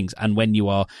things, and when you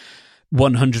are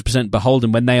 100%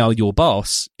 beholden, when they are your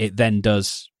boss, it then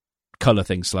does colour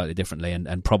things slightly differently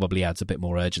and probably adds a bit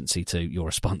more urgency to your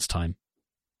response time.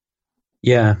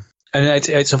 Yeah. And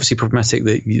it's obviously problematic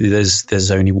that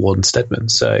there's only one Stedman.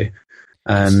 So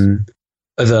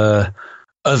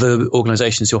other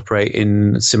organisations who operate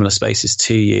in similar spaces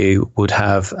to you would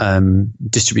have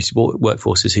distributed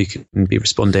workforces who can be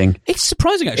responding. It's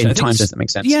surprising, actually. In time, does that make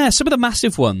sense? Yeah, some of the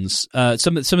massive ones,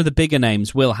 some of the bigger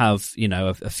names will have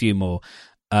a few more.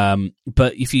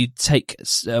 But if you take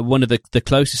one of the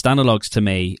closest analogues to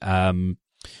me,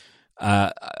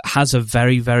 has a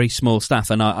very, very small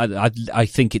staff, and I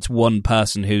think it's one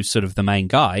person who's sort of the main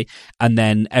guy, and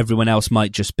then everyone else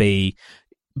might just be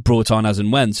brought on as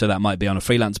and when, so that might be on a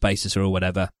freelance basis or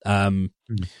whatever. And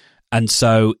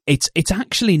so it's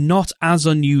actually not as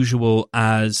unusual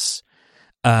as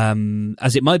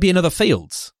it might be in other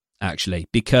fields, actually,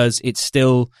 because it's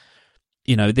still,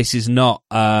 this is not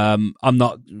I'm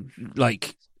not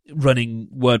like running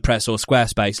WordPress or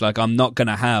Squarespace. Like, I'm not going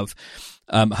to have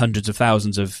hundreds of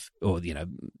thousands or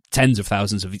tens of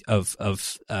thousands of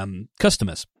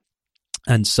customers,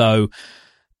 and so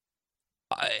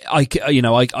I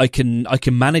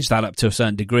can manage that up to a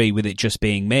certain degree with it just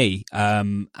being me.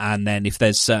 And then if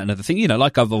there's certain other things,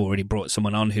 like I've already brought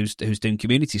someone on who's doing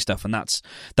community stuff, and that's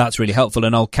really helpful,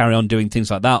 and I'll carry on doing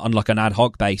things like that on like an ad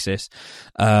hoc basis.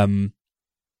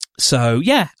 So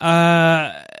yeah,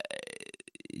 I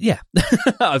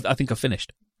think I've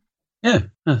finished. Yeah,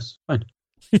 that's fine.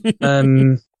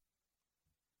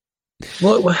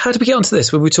 Well, how did we get onto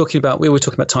this? We were talking about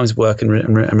times of work and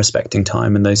respecting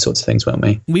time and those sorts of things, weren't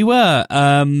we? We were.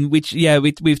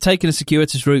 We've taken a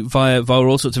circuitous route via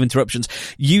all sorts of interruptions.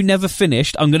 You never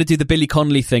finished. I'm going to do the Billy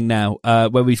Connolly thing now,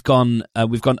 where we've gone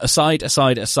aside,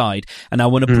 and I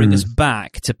want to bring us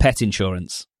back to pet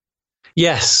insurance.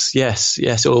 Yes,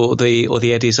 or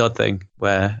the Eddie Izzard thing,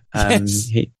 where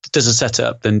he does a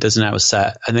setup, then does an hour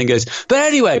set, and then goes, but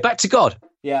anyway, back to God.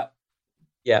 Yeah.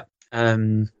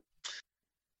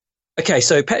 Okay,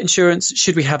 so pet insurance,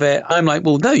 should we have it? I'm like,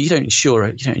 well, no, you don't insure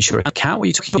a cat. What are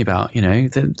you talking about?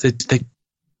 They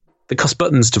cost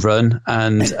buttons to run,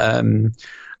 and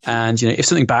if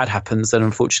something bad happens, then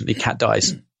unfortunately, cat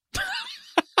dies.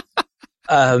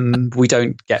 We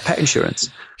don't get pet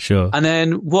insurance. Sure. And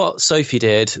then what Sophie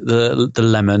did, the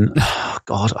lemon, oh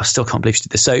God, I still can't believe she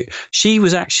did this. So she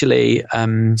was actually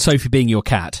Sophie being your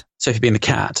cat. Sophie being the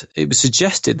cat. It was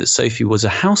suggested that Sophie was a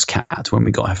house cat when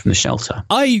we got her from the shelter.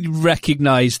 I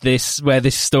recognise where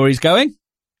this story's going.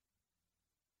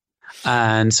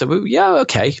 And so,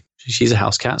 okay, she's a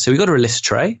house cat. So we got her a litter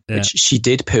tray, which she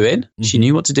did poo in. Mm-hmm. She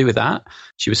knew what to do with that.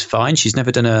 She was fine. She's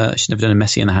never done a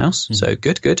messy in the house. Mm-hmm. So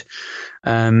good.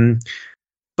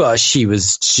 But she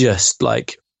was just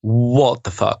like, what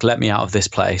the fuck? Let me out of this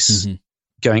place. Mm-hmm.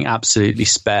 Going absolutely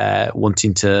spare,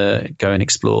 wanting to go and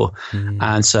explore. Mm-hmm.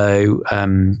 And so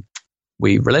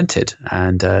we relented,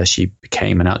 and she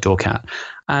became an outdoor cat.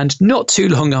 And not too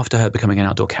long after her becoming an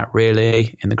outdoor cat,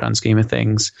 really, in the grand scheme of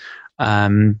things,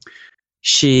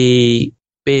 she,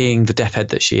 being the deaf head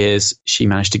that she is, she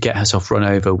managed to get herself run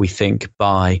over, we think,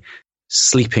 by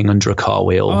sleeping under a car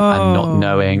wheel and not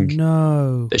knowing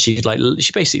that she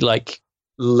basically like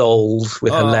lolled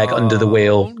with her leg under the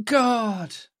wheel. Oh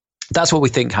God. That's what we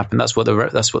think happened. That's what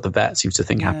the vet seems to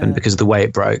think happened because of the way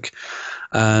it broke.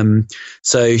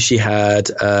 So she had,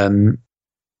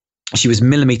 she was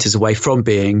millimeters away from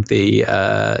being the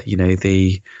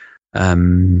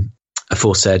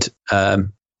aforesaid.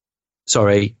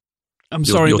 Sorry. I'm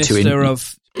sorry, Mister.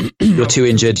 You're too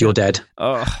injured. You're dead.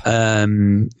 Oh.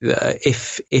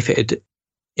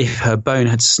 If her bone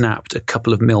had snapped a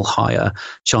couple of mil higher,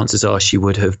 chances are she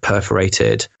would have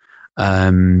perforated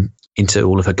into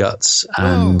all of her guts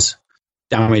and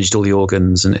damaged all the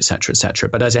organs and et cetera, et cetera.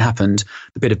 But as it happened,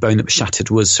 the bit of bone that was shattered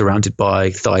was surrounded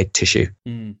by thigh tissue.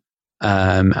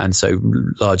 And so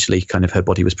largely kind of her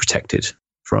body was protected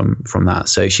from that.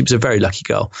 So she was a very lucky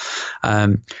girl.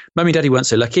 Mummy and Daddy weren't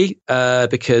so lucky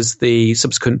because the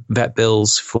subsequent vet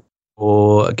bills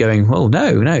for going, well,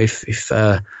 no,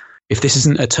 if this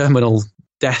isn't a terminal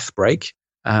death break,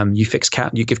 you fix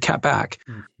cat, you give cat back,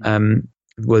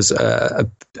 was a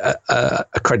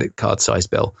credit card size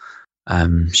bill,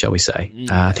 shall we say.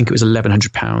 I think it was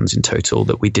 £1,100 in total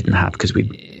that we didn't have because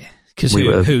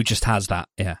who just has that?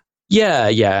 Yeah.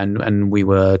 And we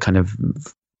were kind of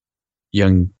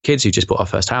young kids who just bought our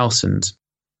first house and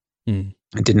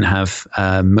didn't have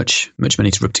much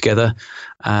money to rub together.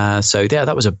 So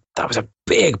that was a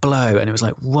big blow, and it was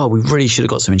like, whoa, we really should have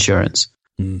got some insurance.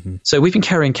 So we've been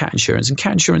carrying cat insurance, and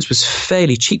cat insurance was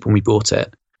fairly cheap when we bought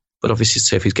it. But obviously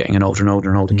Sophie's getting an older and older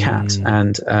and older cat,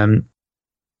 and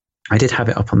I did have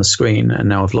it up on the screen, and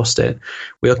now I've lost it.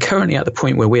 We are currently at the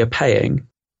point where we are paying.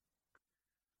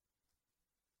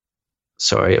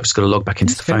 Sorry, I've just got to log back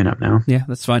into the phone app now. Yeah,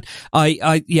 that's fine.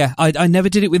 I never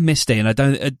did it with Misty, and I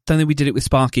don't think we did it with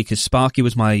Sparky, because Sparky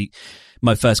was my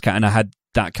first cat, and I had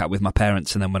that cat with my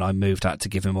parents, and then when I moved, I had to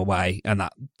give him away, and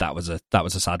that was a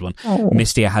sad one.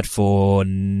 Misty I had for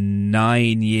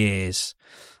 9 years,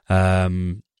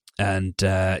 and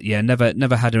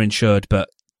never had her insured, but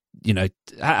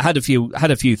had a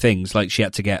few things, like she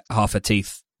had to get half her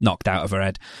teeth knocked out of her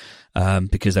head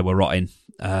because they were rotting.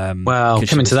 Well,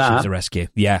 coming to that, she was a rescue.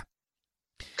 Yeah,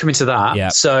 coming to that. Yeah.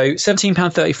 So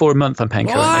 £17.34 a month I'm paying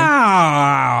currently.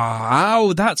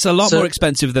 Wow, that's a lot more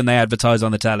expensive than they advertise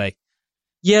on the telly.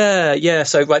 Yeah.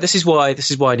 So right, this is why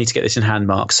I need to get this in hand,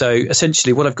 Mark. So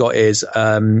essentially, what I've got is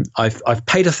I've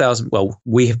paid £1,000. Well,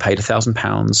 we have paid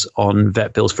 £1,000 on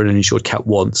vet bills for an uninsured cat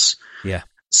once. Yeah.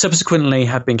 Subsequently,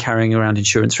 have been carrying around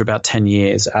insurance for about 10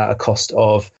 years at a cost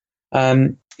of.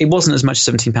 It wasn't as much as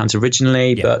 £17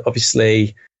 originally, but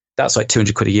obviously that's like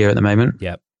 £200 a year at the moment.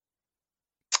 Yeah.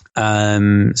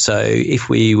 So if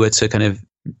we were to kind of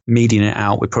median it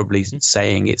out, we're probably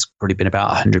saying it's probably been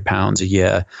about £100 a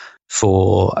year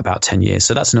for about 10 years.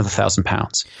 So that's another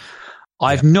 £1,000.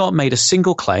 I've not made a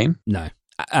single claim. No.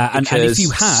 And if you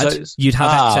had, you'd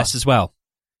have excess as well.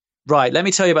 Right. Let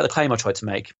me tell you about the claim I tried to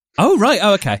make. Oh, right.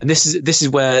 Oh, okay. And this is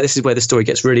where the story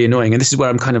gets really annoying. And this is where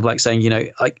I'm kind of like saying,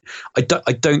 I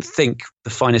don't think the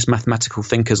finest mathematical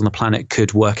thinkers on the planet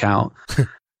could work out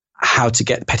how to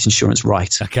get pet insurance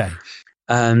right. Okay.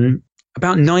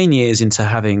 About 9 years into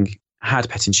having had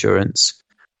pet insurance,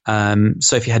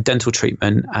 Sophie had dental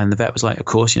treatment, and the vet was like, of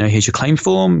course, here's your claim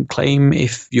form. Claim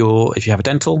if you have a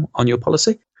dental on your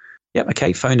policy. Yep.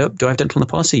 Okay. Phoned up. Do I have dental on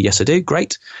the policy? Yes, I do.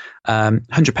 Great.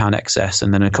 £100 excess,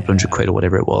 and then a couple £100 or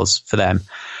whatever it was for them.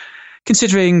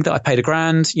 Considering that I paid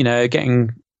 £1,000,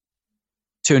 getting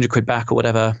 £200 back or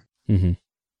whatever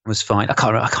was fine. I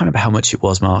can't remember how much it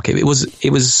was, Mark. It was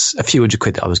a few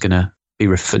 £100 that I was going to be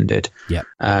refunded. Yeah.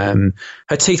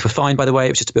 Her teeth were fine, by the way. It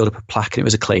was just to build up a plaque, and it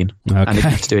was a clean, and they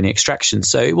didn't have to do any extraction,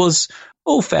 so it was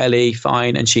all fairly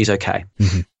fine, and she's okay.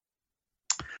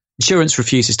 Insurance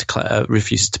refuses to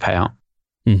pay out.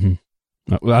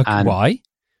 Why?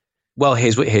 Well,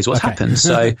 here's what's happened.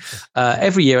 So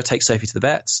every year I take Sophie to the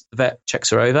vet. The vet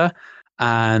checks her over,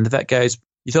 and the vet goes,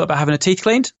 "You thought about having her teeth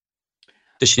cleaned?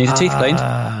 Does she need her teeth cleaned?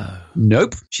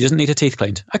 Nope, she doesn't need her teeth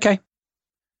cleaned. Okay.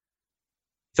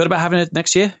 Thought about having it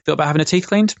next year? Thought about having her teeth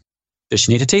cleaned? Does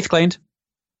she need her teeth cleaned?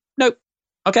 Nope.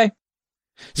 Okay.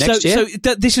 Next year,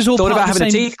 this is all thought part about of the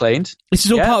having same, her teeth cleaned. This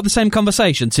is all part of the same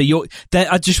conversation. So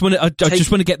I just want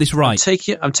to get this right.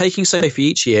 I'm taking Sophie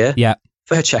each year. Yeah.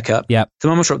 For her checkup. Yeah.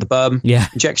 Thermometer up the bum. Yeah.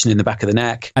 Injection in the back of the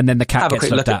neck. And then the cat gets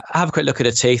looked at. Have a quick look at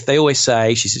her teeth. They always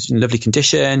say she's in lovely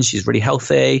condition. She's really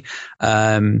healthy.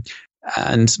 And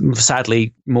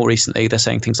sadly, more recently, they're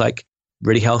saying things like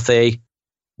really healthy.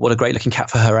 What a great looking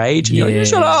cat for her age. And you're like,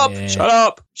 shut up.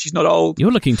 She's not old.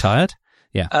 You're looking tired.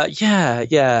 Yeah. But she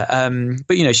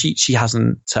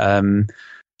hasn't.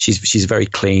 She's a very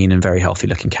clean and very healthy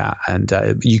looking cat, and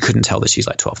you couldn't tell that she's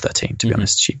like 12, 13. To be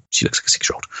honest, she looks like a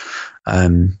 6-year-old.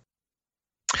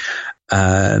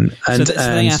 So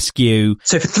they ask you.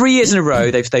 So for 3 years in a row,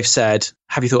 they've said,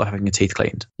 "Have you thought of having her teeth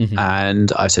cleaned?"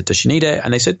 And I've said, "Does she need it?"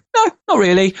 And they said, "No, not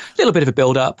really. A little bit of a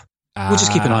build up. We'll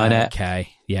just keep an eye on it. Okay.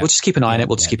 Yeah. We'll just keep an eye on it.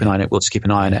 We'll just keep an eye on it. We'll just keep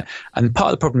an eye on it." And part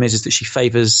of the problem is that she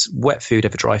favours wet food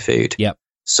over dry food. Yep.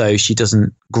 So she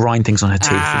doesn't grind things on her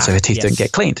teeth, and so her teeth don't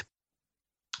get cleaned.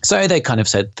 So they kind of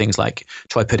said things like,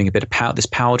 try putting a bit of this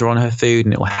powder on her food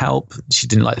and it will help. She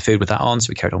didn't like the food with that on, so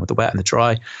we carried on with the wet and the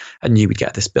dry and knew we'd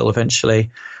get this bill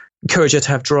eventually. Encourage her to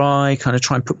have dry, kind of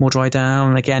try and put more dry down.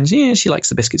 And again, yeah, she likes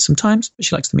the biscuits sometimes, but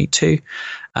she likes the meat too.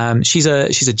 She's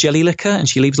a jelly licker and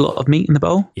she leaves a lot of meat in the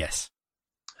bowl. Yes.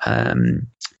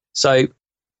 So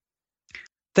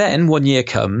then 1 year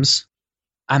comes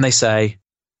and they say,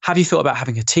 have you thought about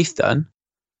having her teeth done?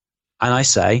 And I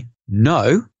say,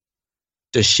 no.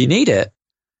 Does she need it?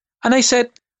 And they said,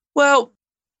 well,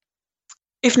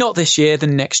 if not this year,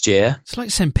 then next year. It's like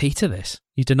St. Peter, this.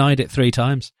 You denied it 3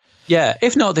 times. Yeah,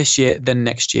 if not this year, then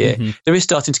next year. Mm-hmm. There is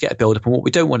starting to get a build-up, and what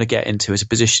we don't want to get into is a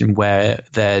position where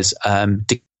there's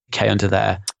decay under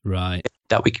there, right?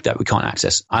 That we can't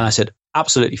access. And I said,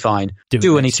 absolutely fine.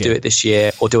 Do I need to do it this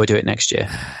year, or do I do it next year?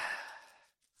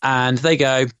 And they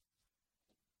go,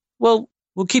 well,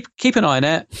 we'll keep an eye on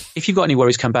it. If you've got any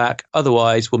worries, come back.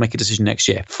 Otherwise, we'll make a decision next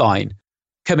year. Fine.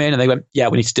 Come in, and they went, yeah,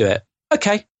 we need to do it.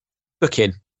 Okay, book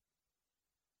in.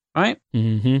 Right?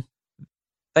 Mm-hmm.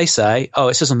 They say, oh,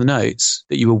 it says on the notes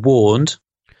that you were warned.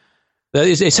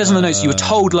 It says on the notes you were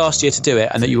told last year to do it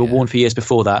and that you were warned for years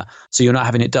before that, so you're not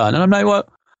having it done. And I'm like, well,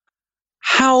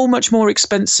 how much more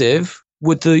expensive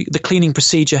would the cleaning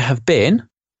procedure have been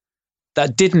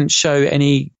that didn't show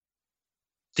any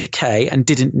decay and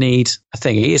didn't need a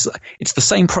thingy? It's the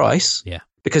same price,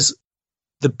 because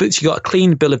you got a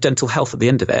clean bill of dental health at the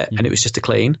end of it, and it was just a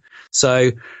clean.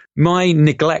 So my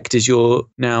neglect, as you're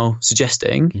now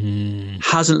suggesting,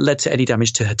 hasn't led to any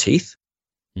damage to her teeth.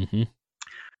 Mm-hmm.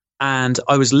 And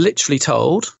I was literally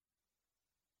told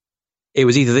it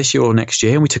was either this year or next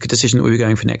year. And we took a decision that we were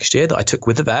going for next year that I took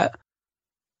with the vet.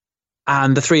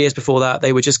 And the 3 years before that,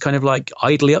 they were just kind of like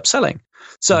idly upselling.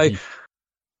 So,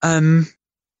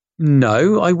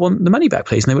 no, I want the money back,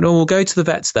 please. And they went, oh, we'll go to the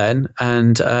vets then.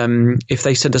 And if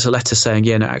they send us a letter saying,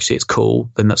 yeah, no, actually it's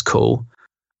cool, then that's cool.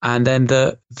 And then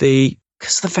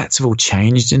because the vets have all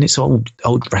changed and it's old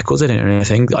records, I don't know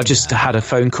anything. I just had a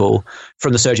phone call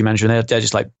from the surgery manager and they're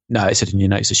just like, no, it said in your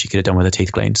notes that she could have done with her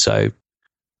teeth cleaned. So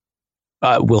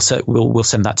we'll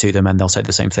send that to them and they'll say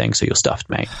the same thing. So you're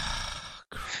stuffed, mate.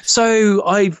 So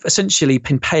I've essentially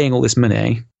been paying all this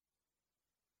money.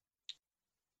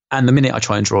 And the minute I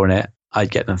try and draw on it, I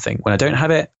get nothing. When I don't have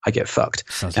it, I get fucked.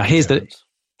 Now here's the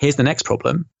next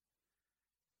problem.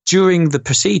 During the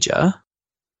procedure,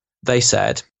 they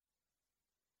said,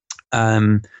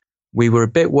 we were a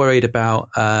bit worried about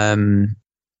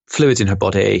fluids in her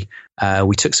body.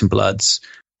 We took some bloods.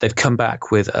 They've come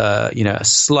back with a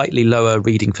slightly lower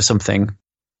reading for something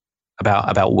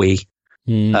about wee.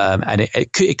 And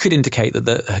it could indicate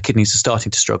that her kidneys are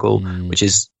starting to struggle, which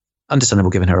is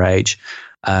understandable given her age.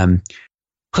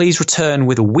 Please return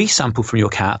with a wee sample from your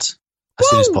cat as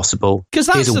soon as possible. Because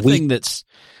that's the thing that's...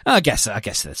 I guess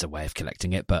that's a way of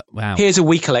collecting it, but wow. Here's a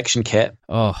wee collection kit.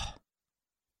 Oh.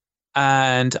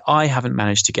 And I haven't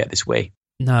managed to get this wee.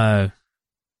 No.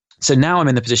 So now I'm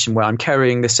in the position where I'm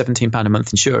carrying this £17 a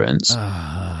month insurance. And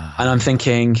I'm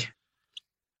thinking,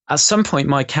 at some point,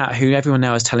 my cat, who everyone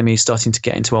now is telling me is starting to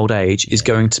get into old age, is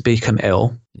going to become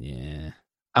ill. Yeah.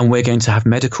 And we're going to have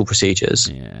medical procedures.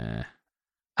 Yeah.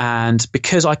 And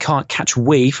because I can't catch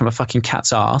wee from a fucking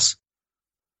cat's ass.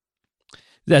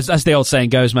 As the old saying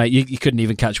goes, mate, you couldn't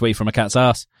even catch wee from a cat's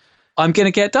ass. I'm going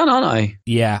to get done, aren't I?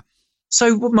 Yeah.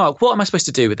 So, Mark, what am I supposed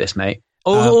to do with this, mate?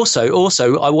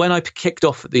 Also, when I kicked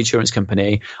off at the insurance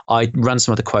company, I ran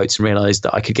some other quotes and realised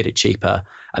that I could get it cheaper.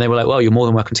 And they were like, well, you're more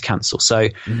than welcome to cancel. So,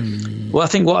 well, I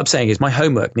think what I'm saying is my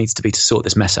homework needs to be to sort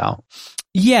this mess out.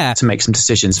 Yeah. To make some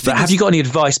decisions. But have you got any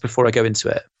advice before I go into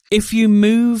it? If you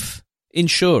move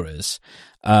insurers,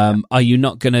 are you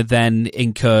not going to then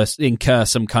incur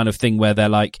some kind of thing where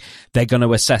they're going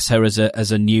to assess her as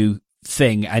a new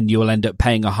thing and you'll end up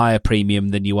paying a higher premium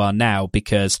than you are now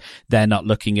because they're not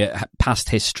looking at past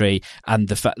history and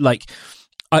the fact,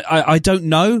 I don't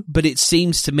know, but it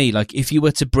seems to me like if you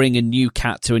were to bring a new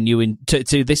cat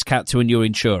to this cat to a new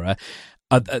insurer,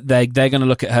 they're going to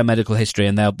look at her medical history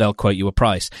and they'll quote you a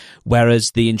price.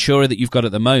 Whereas the insurer that you've got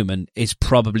at the moment is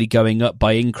probably going up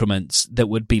by increments that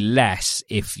would be less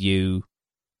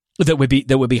that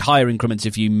would be higher increments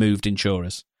if you moved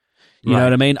insurers. You know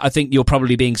what I mean? I think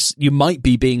you might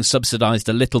be being subsidized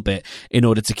a little bit in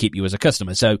order to keep you as a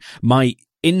customer. So my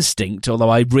instinct, although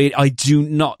I do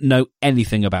not know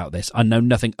anything about this, I know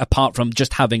nothing apart from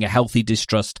just having a healthy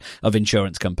distrust of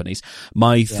insurance companies.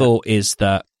 My thought is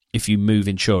that if you move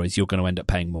insurers, you're going to end up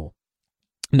paying more.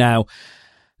 Now,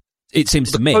 it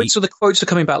seems to me the quotes are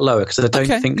coming back lower because I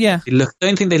don't think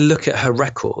they look at her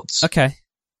records. Okay,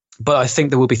 but I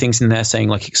think there will be things in there saying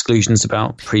like exclusions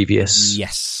about previous.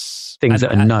 Yes. things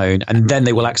that are known, and then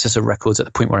they will access the records at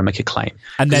the point where I make a claim.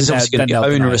 And then it's obviously going to be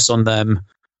onerous on them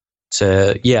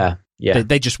to,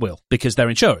 They just will, because they're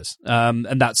insurers,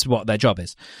 and that's what their job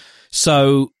is.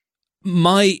 So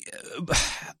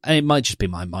it might just be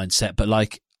my mindset, but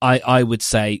like I would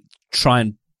say, try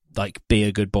and like be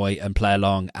a good boy and play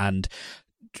along and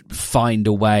find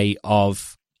a way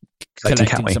of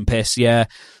collecting some piss. Yeah.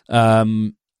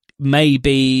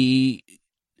 Maybe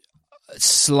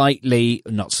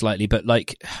not slightly, but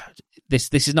like this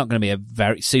is not going to be a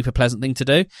very super pleasant thing to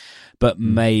do, but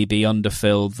maybe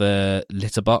underfill the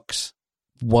litter box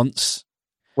once.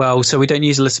 Well, so we don't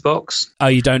use a litter box. Oh,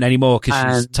 you don't anymore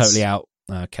because she's totally out.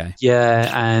 Okay.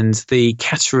 Yeah, and the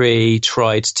cattery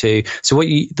tried to. So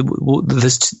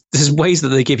there's ways that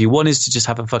they give you. One is to just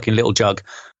have a fucking little jug,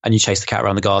 and you chase the cat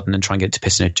around the garden and try and get it to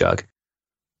piss in a jug.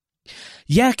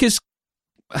 Yeah, because.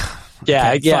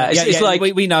 It's like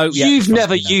we know you've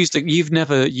never used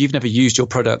your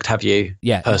product, have you?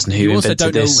 Yeah, person who you also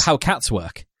invented don't this. know how cats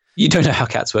work. You don't know how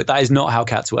cats work. That is not how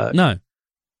cats work. No.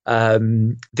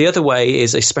 The other way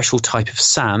is a special type of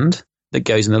sand that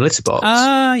goes in the litter box.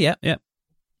 Yeah.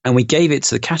 And we gave it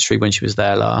to the cattery when she was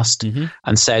there last,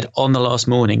 and said on the last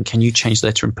morning, "Can you change the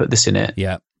litter and put this in it?"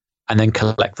 Yeah, and then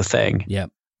collect the thing. Yeah,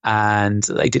 and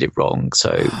they did it wrong.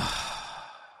 So.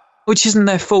 Which isn't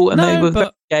their fault, and they were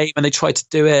very game, and they tried to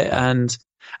do it, and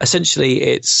essentially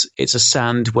it's a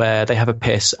sand where they have a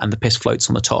piss, and the piss floats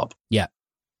on the top. Yeah,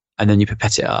 and then you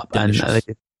pipette it up, Delicious.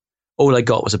 and all I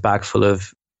got was a bag full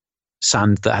of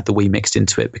sand that had the wee mixed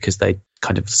into it because they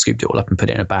kind of scooped it all up and put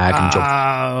it in a bag and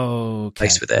jogged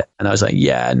place with it. And I was like,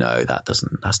 yeah, no, that's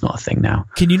not a thing now.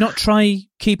 Can you not try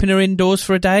keeping her indoors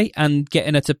for a day and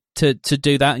getting her to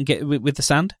do that and get with the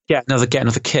sand? Get another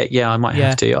kit. Yeah, I might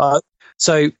have to.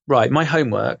 So, right, my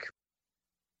homework,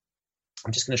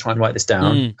 I'm just going to try and write this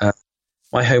down.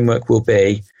 My homework will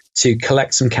be to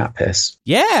collect some cat piss.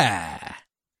 Yeah.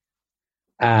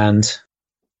 And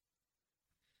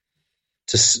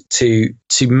to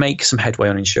make some headway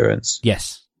on insurance.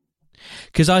 Yes.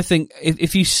 Because I think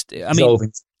if you...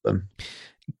 Resolving them.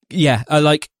 Yeah,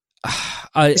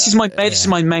 this is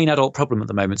my main adult problem at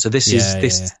the moment. So this is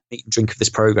the meat and drink of this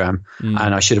program, and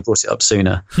I should have brought it up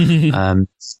sooner.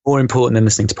 It's more important than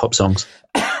listening to pop songs.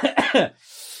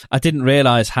 I didn't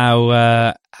realise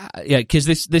how, because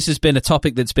this has been a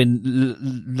topic that's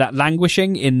been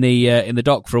languishing in the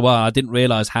doc for a while. I didn't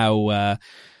realise how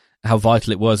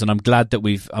vital it was, and I'm glad that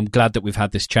we've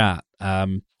had this chat.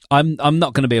 I'm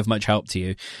not going to be of much help to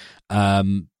you,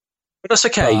 but that's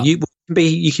okay. You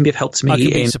can be of help to me. I can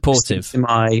be supportive.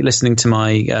 Listening to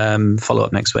my follow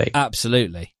up next week.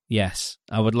 Absolutely, yes.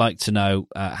 I would like to know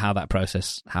how that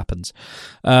process happens.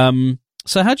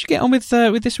 So, how'd you get on with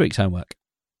this week's homework?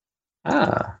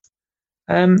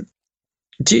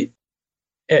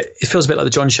 It feels a bit like the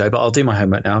John Show, but I'll do my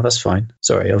homework now. That's fine.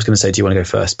 Sorry, I was going to say, do you want to go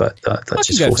first? But that I just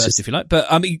can go forces first if you like. But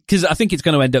I mean, because I think it's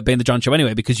going to end up being the John Show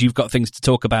anyway, because you've got things to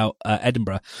talk about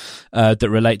Edinburgh that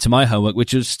relate to my homework,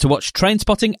 which is to watch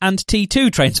Trainspotting and T2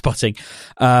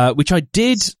 Trainspotting, which I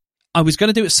did. I was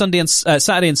going to do it Saturday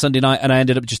and Sunday night, and I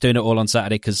ended up just doing it all on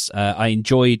Saturday because I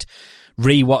enjoyed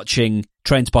rewatching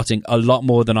Trainspotting a lot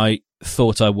more than I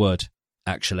thought I would.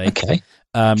 Actually, okay.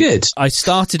 Good. I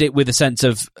started it with a sense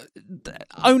of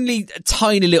only a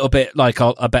tiny little bit like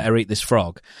I better eat this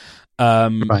frog.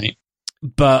 Right.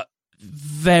 But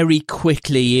very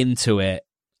quickly into it,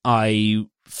 I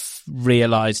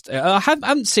realised I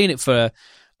haven't seen it for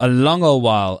a long old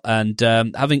while, and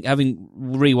having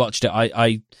rewatched it,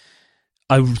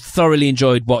 I thoroughly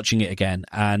enjoyed watching it again,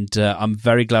 and I'm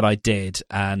very glad I did.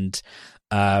 And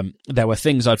there were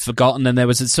things I'd forgotten, and there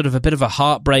was a bit of a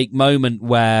heartbreak moment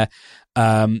where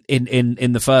in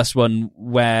the first one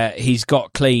where he's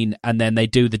got clean and then they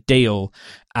do the deal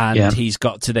and he's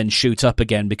got to then shoot up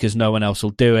again because no one else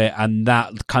will do it, and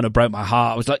that kind of broke my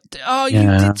heart. I was like,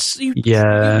 you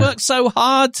worked so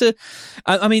hard to...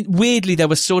 I mean, weirdly, there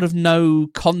was sort of no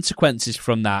consequences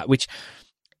from that, which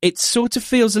it sort of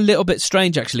feels a little bit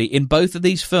strange, actually, in both of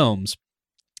these films.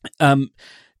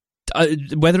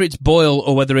 Whether it's Boyle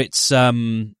or whether it's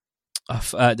Welsh.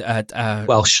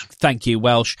 Thank you,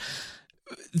 Welsh.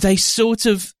 They sort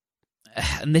of,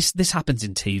 and this happens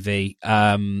in TV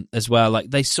as well. Like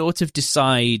they sort of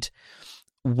decide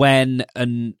when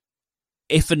and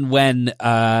if and when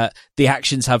the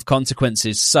actions have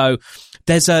consequences. So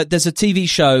there's a TV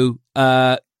show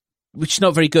which is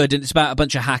not very good, and it's about a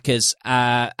bunch of hackers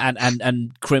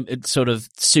and sort of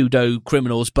pseudo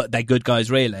criminals, but they're good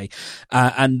guys really.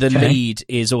 And the lead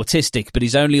is autistic, but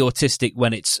he's only autistic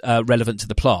when it's relevant to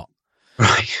the plot.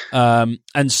 Right.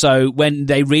 And so when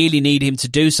they really need him to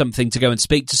do something, to go and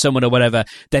speak to someone or whatever,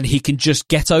 then he can just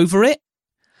get over it.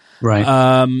 Right.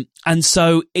 And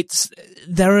so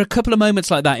there are a couple of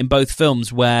moments like that in both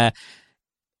films where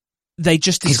they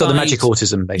just decide, he's got the magic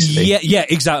autism, basically. Yeah,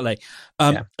 exactly.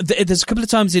 There's a couple of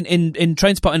times in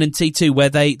Trainspotting and T2 where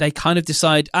they kind of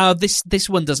decide, this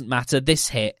one doesn't matter,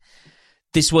 this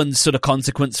one's sort of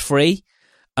consequence free.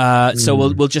 So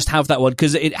we'll just have that one,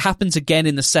 because it happens again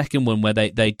in the second one where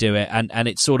they do it, and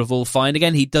it's sort of all fine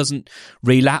again. He doesn't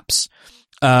relapse,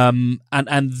 and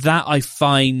that I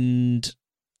find,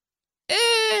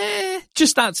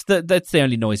 just that's the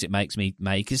only noise it makes me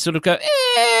make, is sort of go,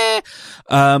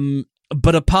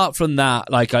 but apart from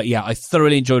that, like, I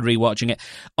thoroughly enjoyed rewatching it.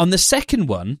 On the second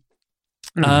one,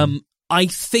 I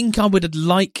think I would have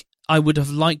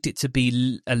liked it to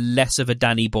be a less of a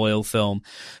Danny Boyle film,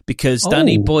 because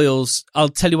Danny Boyle's, I'll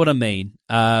tell you what I mean.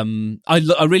 I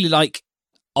really like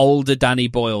older Danny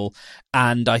Boyle,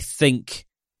 and I think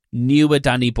newer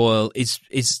Danny Boyle is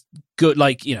good.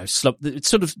 Like, you know, sort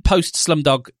of post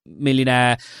Slumdog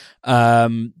Millionaire,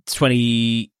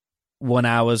 21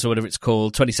 hours or whatever it's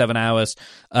called, 27 hours.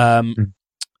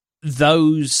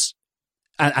 Those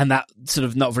and that sort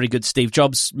of not very good Steve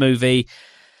Jobs movie.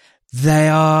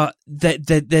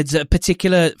 There's a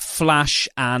particular flash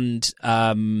and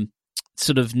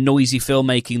sort of noisy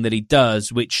filmmaking that he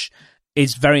does, which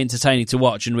is very entertaining to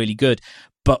watch and really good,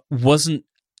 but wasn't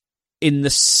in the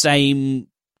same.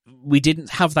 We didn't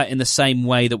have that in the same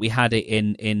way that we had it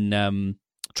in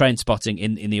Trainspotting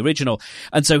in the original,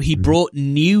 and so he brought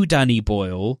new Danny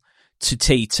Boyle to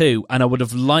T2, and I would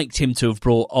have liked him to have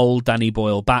brought old Danny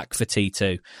Boyle back for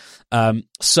T2.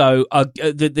 So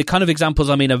the kind of examples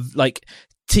I mean of, like,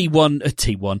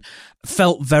 T1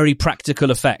 felt very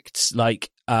practical effects, like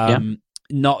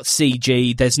not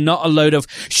CG. There's not a load of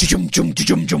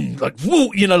like, whoa,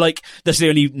 you know, like that's the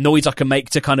only noise I can make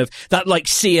to kind of that, like,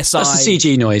 CSI. That's the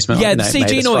CG noise, man. Yeah, the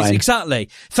CG noise, fine. Exactly.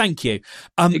 Thank you.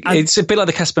 It's a bit like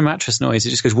the Casper mattress noise.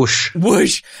 It just goes whoosh,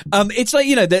 whoosh. It's like,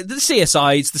 you know, the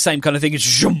CSI. It's the same kind of thing. It's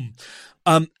zoom.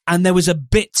 And there was a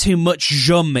bit too much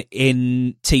zoom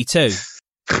in T2.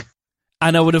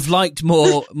 And I would have liked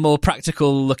more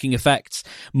practical looking effects,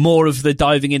 more of the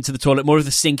diving into the toilet, more of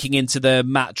the sinking into the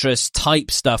mattress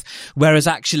type stuff. Whereas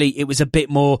actually it was a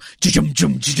bit more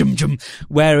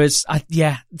whereas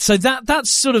so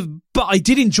that's sort of, but I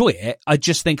did enjoy it. I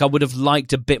just think I would have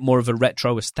liked a bit more of a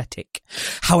retro aesthetic.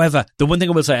 However, the one thing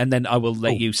I will say, and then I will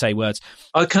let you say words.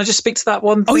 Can I just speak to that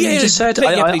one thing you just said?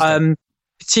 Please.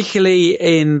 Particularly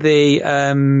in the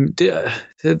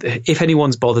if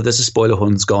anyone's bothered, there's a spoiler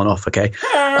horn's gone off, okay?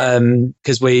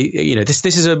 Because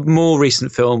this is a more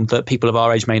recent film that people of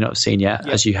our age may not have seen yet,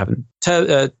 as you haven't.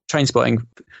 Trainspotting,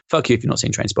 fuck you if you've not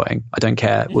seen Trainspotting. I don't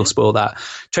care. We'll spoil that.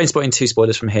 Trainspotting 2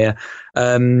 spoilers from here.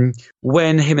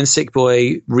 When him and Sick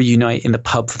Boy reunite in the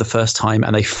pub for the first time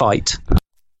and they fight,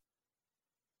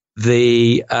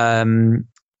 the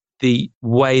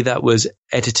way that was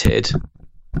edited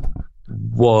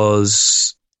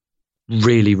was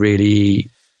really, really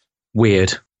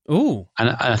weird. Ooh. And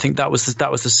I think that was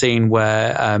the scene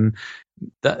where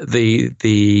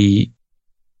the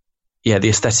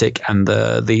aesthetic and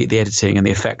the editing and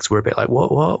the effects were a bit like what?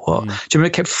 Do you remember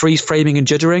it kept freeze framing and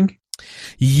juddering?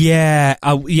 Yeah.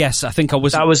 Yes, I think I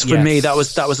was. That was for me. That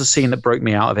was the scene that broke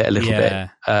me out of it a little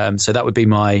bit. So that would be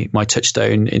my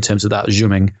touchstone in terms of that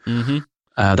zooming. Mm-hmm.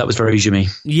 That was very zoomy.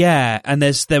 Yeah, and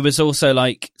there was also,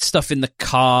 like, stuff in the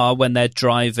car when they're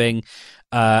driving,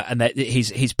 and that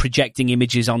he's projecting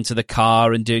images onto the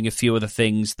car and doing a few other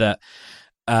things that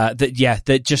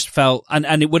just felt,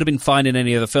 and it would have been fine in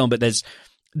any other film, but there's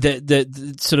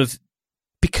the sort of,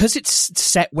 because it's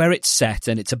set where it's set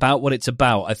and it's about what it's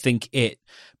about, I think it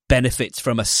benefits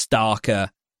from a starker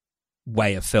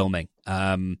way of filming,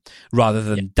 rather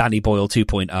than Danny Boyle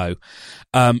 2.0.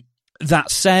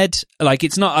 That said, like,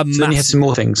 it's not a massive... Then you had some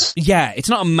more things. Yeah, it's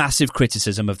not a massive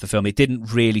criticism of the film. It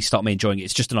didn't really stop me enjoying it.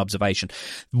 It's just an observation.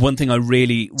 One thing I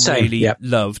really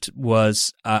loved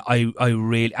was, I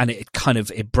really... And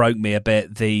it broke me a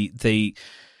bit, the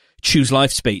Choose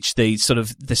Life speech, the sort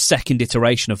of the second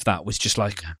iteration of that was just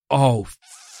like, oh,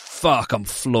 fuck, I'm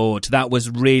floored. That was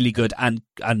really good, and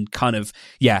kind of,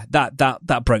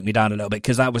 that broke me down a little bit,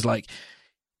 because that was like,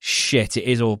 shit, it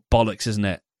is all bollocks, isn't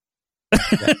it?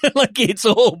 Like, it's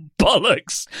all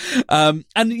bollocks.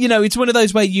 And, you know, it's one of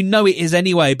those where you know it is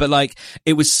anyway, but, like,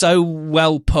 it was so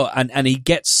well put, and he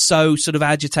gets so sort of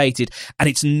agitated, and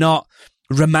it's not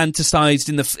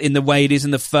romanticized in the way it is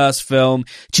in the first film.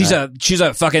 She's a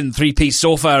fucking 3-piece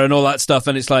sofa and all that stuff,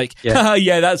 and it's like,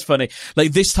 yeah, that's funny.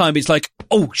 Like this time, it's like,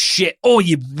 oh shit, oh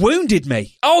you wounded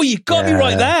me, oh you got me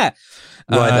right there,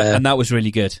 and that was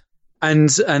really good. And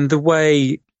the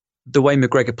way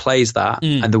McGregor plays that,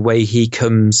 and the way he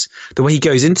goes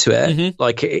into it,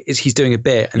 like he's doing a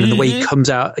bit, and then the way he comes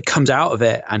out of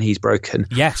it, and he's broken.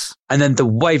 Yes, and then the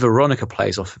way Veronica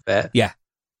plays off of it. Yeah.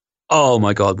 Oh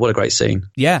my God, what a great scene!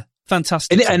 Yeah,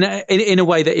 fantastic. And in a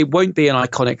way that it won't be an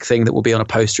iconic thing that will be on a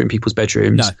poster in people's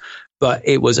bedrooms. No. But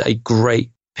it was a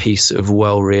great piece of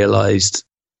well realized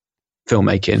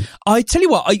filmmaking. I tell you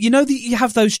what, you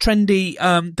have those trendy.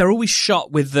 They're always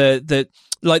shot with the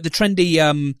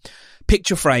trendy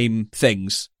picture frame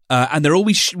things. And they're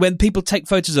always, when people take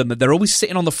photos of them, they're always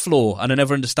sitting on the floor, and I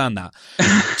never understand that.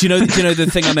 Do you know the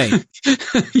thing I mean?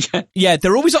 Yeah,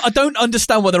 they're always, I don't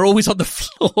understand why they're always on the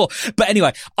floor. But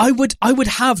anyway, I would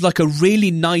have like a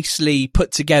really nicely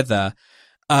put together,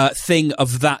 thing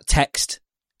of that text.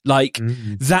 Like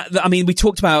that, I mean, we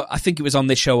talked about, I think it was on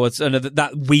this show,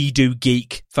 that We Do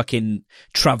Geek fucking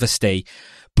travesty.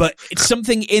 But it's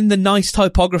something in the nice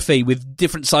typography with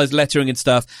different sized lettering and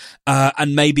stuff,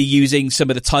 and maybe using some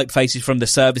of the typefaces from the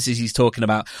services he's talking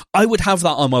about. I would have that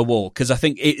on my wall, because I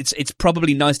think it's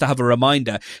probably nice to have a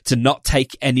reminder to not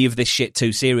take any of this shit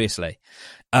too seriously.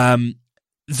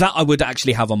 That I would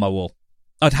actually have on my wall.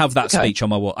 I'd have that speech on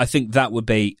my wall. I think that would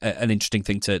be an interesting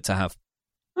thing to have.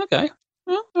 Okay.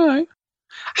 All right.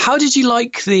 How did you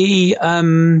like the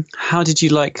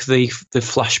flashback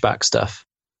stuff?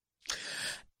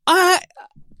 There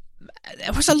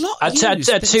was a lot at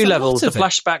two levels, the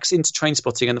flashbacks into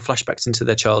Trainspotting and the flashbacks into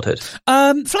their childhood.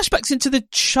 Flashbacks into the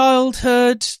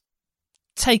childhood,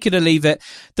 take it or leave it.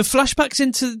 The flashbacks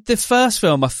into the first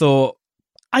film, I thought,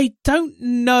 I don't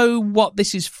know what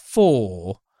this is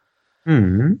for.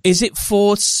 Is it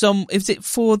for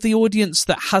the audience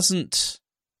that hasn't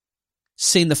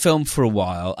seen the film for a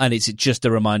while, and is it just a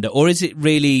reminder, or is it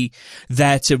really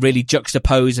there to really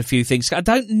juxtapose a few things? I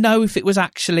don't know if it was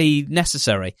actually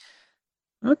necessary.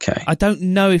 Okay, I don't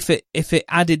know if it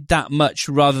added that much,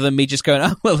 rather than me just going,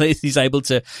 oh well, he's able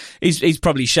to. He's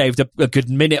probably shaved a good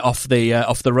minute off the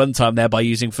runtime there by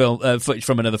using film footage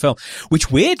from another film, which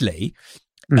weirdly.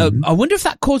 I wonder if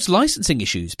that caused licensing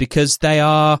issues, because they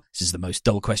are. This is the most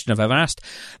dull question I've ever asked.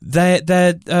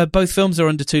 They're both films are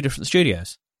under two different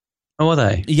studios. Oh, are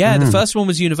they? Yeah, the first one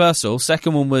was Universal,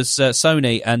 second one was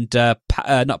Sony, and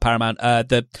not Paramount.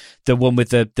 The one with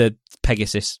the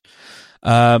Pegasus.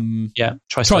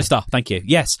 TriStar. Thank you.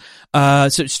 Yes.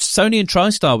 So Sony and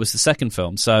TriStar was the second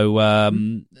film. So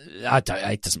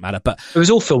it doesn't matter, but it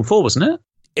was all Film 4, wasn't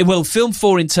it? Well, Film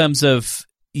 4 in terms of.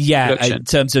 Yeah, production. In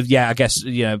terms of I guess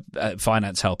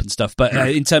finance help and stuff, but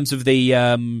in terms of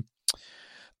the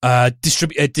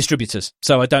distributors.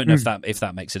 So I don't know if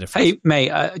that makes a difference. Hey, mate,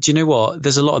 do you know what?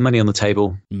 There's a lot of money on the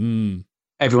table.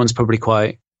 Everyone's probably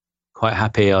quite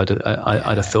happy. I'd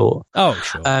have thought. Oh,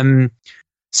 sure.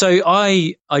 So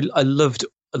I loved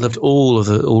all of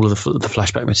the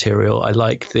flashback material. I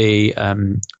like the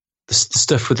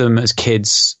stuff with them as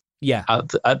kids. Yeah,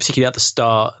 particularly at the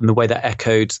start, and the way that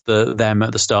echoed them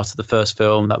at the start of the first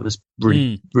film, that was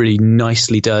really, really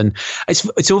nicely done.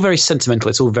 It's all very sentimental.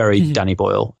 It's all very Danny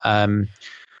Boyle.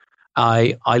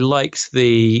 I liked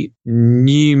the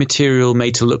new material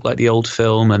made to look like the old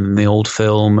film, and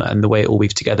the way it all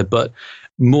weaved together. But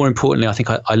more importantly, I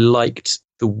think I liked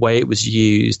the way it was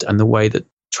used, and the way that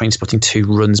Trainspotting 2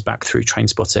 runs back through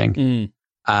Trainspotting.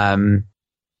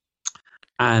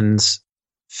 And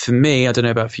for me, I don't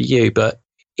know about for you, but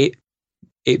it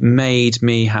made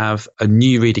me have a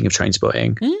new reading of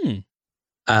Trainspotting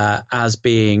as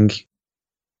being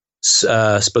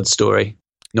Spud's story,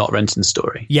 not Renton's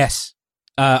story. Yes.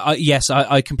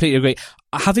 I completely agree.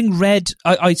 Having read,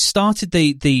 I started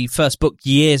the first book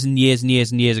years and years and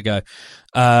years and years ago,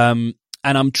 and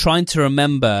I'm trying to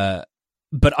remember,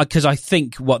 but because I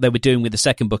think what they were doing with the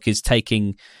second book is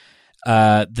taking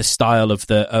the style of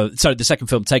the second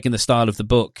film, taking the style of the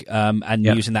book and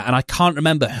using that, and I can't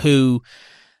remember who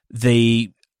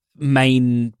the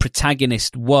main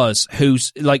protagonist was,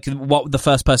 who's like what the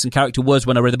first person character was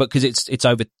when I read the book, because it's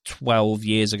over 12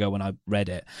 years ago when I read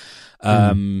it.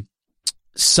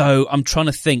 So I'm trying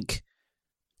to think,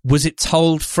 was it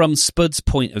told from Spud's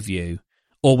point of view,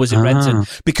 or was it Renton?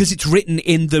 Because it's written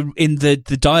in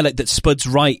the dialect that Spud's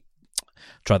write.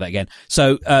 Try that again.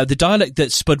 So the dialect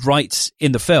that Spud writes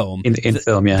in the film, in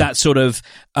film, that sort of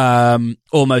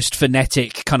almost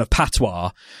phonetic kind of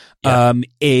patois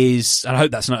is, and I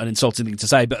hope that's not an insulting thing to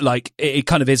say, but like it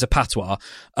kind of is a patois.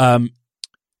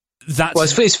 That's well,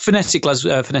 it's phonetic,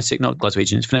 not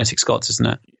Glaswegian. It's phonetic Scots, isn't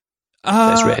it?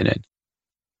 That's written in.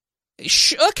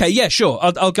 Okay, yeah, sure.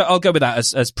 I'll go with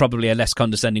that as probably a less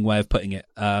condescending way of putting it.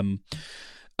 Or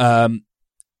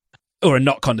a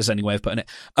not condescending way of putting it.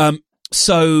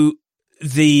 So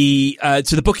the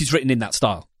book is written in that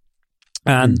style.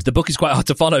 And the book is quite hard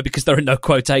to follow because there are no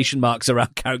quotation marks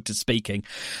around characters speaking,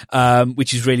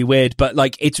 which is really weird. But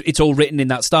like, it's all written in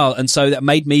that style, and so that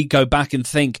made me go back and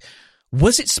think: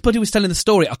 was it Spud who was telling the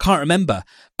story? I can't remember.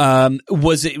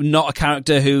 Was it not a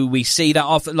character who we see that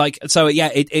often? Like, so yeah,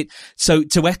 so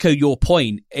to echo your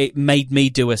point, it made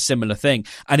me do a similar thing,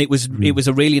 and it was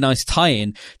a really nice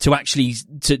tie-in to actually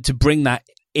to bring that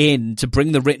in, to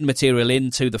bring the written material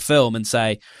into the film and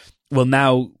say, well,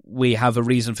 now we have a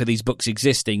reason for these books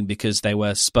existing because they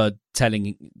were Spud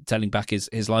telling back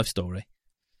his life story.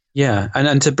 Yeah,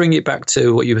 and to bring it back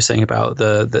to what you were saying about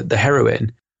the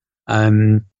heroine,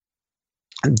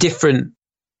 different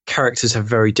characters have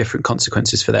very different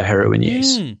consequences for their heroin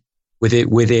use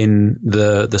within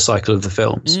the cycle of the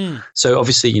films. So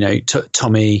obviously,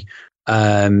 Tommy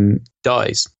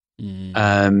dies,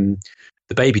 the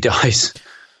baby dies.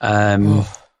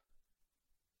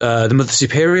 The Mother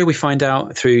Superior, we find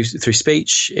out through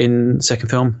speech in the second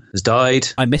film, has died.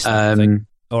 I missed that thing.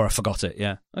 Or I forgot it,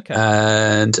 yeah. Okay.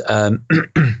 And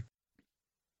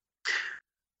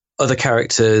other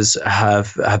characters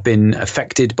have been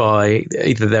affected by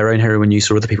either their own heroin use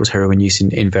or other people's heroin use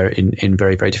in very,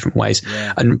 very different ways.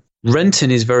 Yeah. And Renton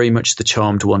is very much the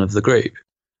charmed one of the group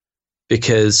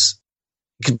because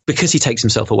he takes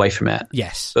himself away from it.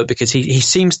 Yes. But because he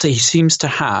seems to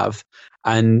have,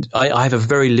 and I have a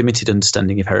very limited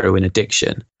understanding of heroin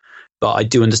addiction, but I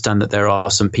do understand that there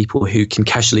are some people who can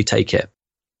casually take it.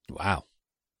 Wow.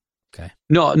 Okay.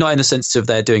 Not in the sense of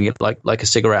they're doing it like a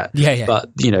cigarette. Yeah. But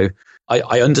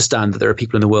I understand that there are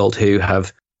people in the world who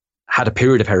have had a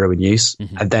period of heroin use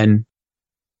and then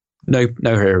no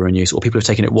heroin use, or people have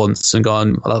taken it once and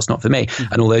gone, well, that's not for me,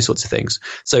 and all those sorts of things.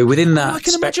 So within that I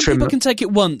can spectrum, imagine people can take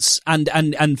it once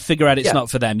and figure out it's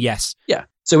not for them. Yes. Yeah.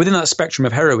 So within that spectrum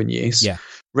of heroin use,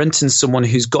 Renton's someone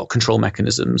who's got control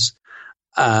mechanisms.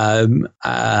 He doesn't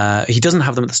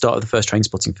have them at the start of the first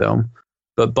Trainspotting film,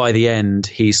 but by the end,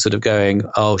 he's sort of going,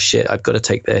 oh shit, I've got to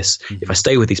take this. If I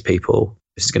stay with these people,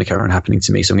 this is going to carry on happening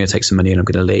to me. So I'm going to take some money and I'm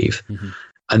going to leave.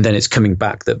 And then it's coming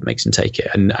back that makes him take it.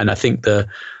 And I think the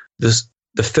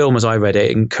film, as I read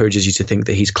it, encourages you to think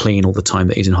that he's clean all the time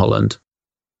that he's in Holland.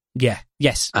 Yeah.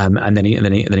 Yes. And then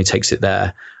he takes it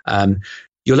there.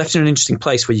 You're left in an interesting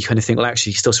place where you kind of think, well,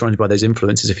 actually, he's still surrounded by those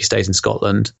influences if he stays in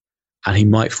Scotland, and he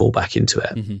might fall back into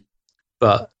it.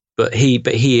 But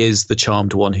he is the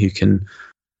charmed one who can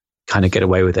kind of get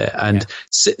away with it. And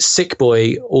Sick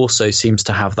Boy also seems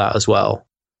to have that as well.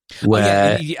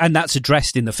 Where and that's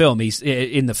addressed in the film. He's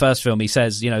in the first film. He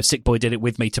says, Sick Boy did it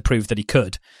with me to prove that he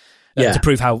could. To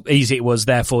prove how easy it was,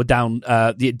 therefore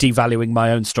devaluing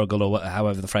my own struggle, or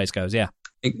however the phrase goes. Yeah.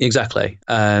 Exactly,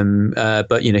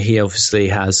 but he obviously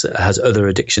has other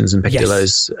addictions and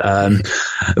peccadillos,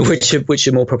 which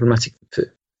are more problematic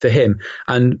for him.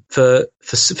 And for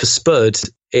Spud,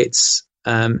 it's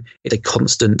a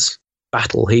constant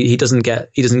battle. He doesn't get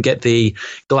the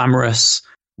glamorous,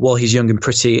 while he's young and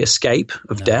pretty, escape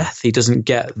of death. He doesn't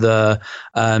get the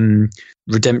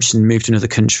redemption, move to another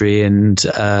country and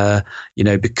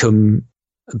become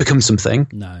something.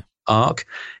 No. Arc.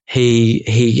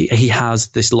 He has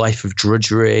this life of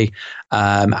drudgery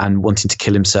and wanting to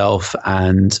kill himself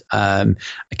and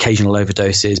occasional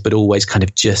overdoses, but always kind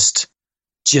of just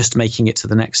making it to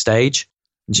the next stage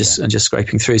and just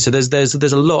scraping through. So there's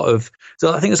a lot of,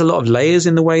 I think there's a lot of layers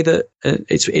in the way that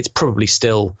it's probably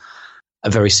still a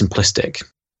very simplistic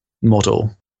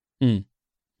model. But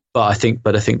I think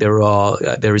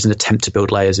there is an attempt to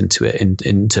build layers into it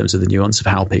in terms of the nuance of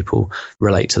how people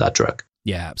relate to that drug.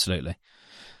 Yeah, absolutely.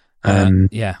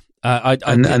 The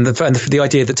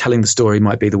idea that telling the story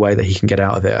might be the way that he can get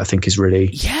out of it, I think, is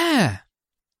really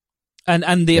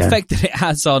and the effect that it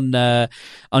has on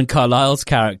Carlisle's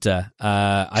character,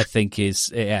 I think is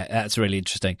that's really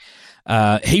interesting.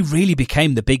 He really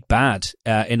became the big bad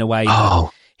in a way.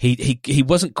 He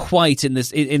wasn't quite in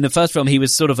this. In the first film, he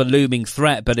was sort of a looming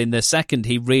threat, but in the second,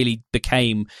 he really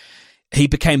became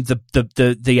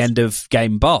the end of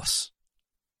game boss.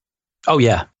 Oh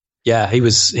yeah, he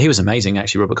was amazing.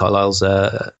 Actually, Robert Carlyle's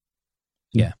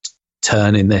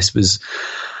turn in this was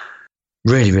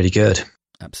really, really good.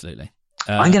 Absolutely.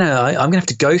 I'm gonna have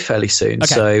to go fairly soon.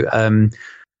 Okay. So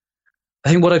I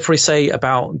think what I'd probably say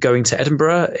about going to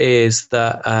Edinburgh is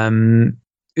that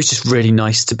was just really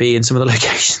nice to be in some of the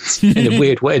locations in a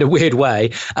weird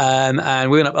way.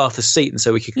 And we went up Arthur's Seat, and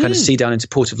so we could kind of see down into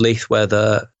Port of Leith, where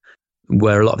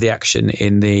a lot of the action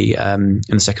in the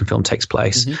second film takes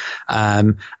place.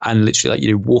 And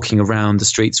literally, like, walking around the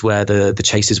streets where the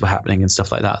chases were happening and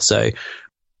stuff like that. So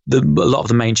a lot of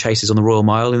the main chases on the Royal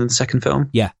Mile in the second film.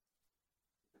 Yeah.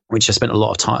 Which I spent a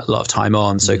lot of time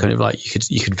on. So kind of like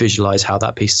you could visualize how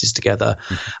that pieces together,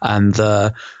 and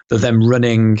the them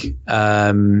running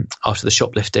after the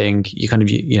shoplifting. You kind of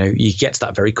you get to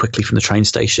that very quickly from the train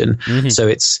station. So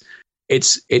it's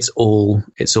all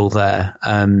there.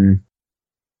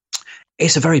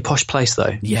 It's a very posh place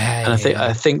though. Yeah, and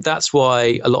I think that's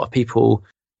why a lot of people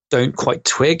don't quite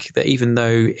twig that, even though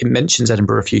it mentions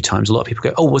Edinburgh a few times, a lot of people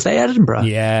go, "Oh, was they Edinburgh?"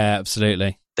 Yeah,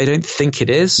 absolutely. They don't think it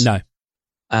is. No.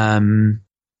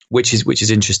 Which is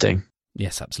interesting.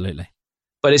 Yes, absolutely.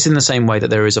 But it's in the same way that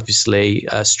there is obviously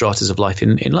stratas of life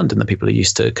in London that people are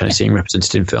used to kind of seeing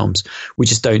represented in films. We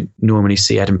just don't normally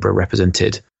see Edinburgh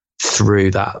represented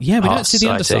through that. Yeah, we don't see the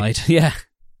underside. Yeah.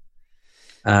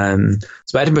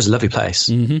 So Edinburgh's a lovely place,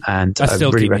 and I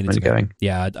really recommend going.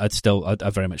 Yeah,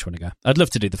 I'd very much want to go. I'd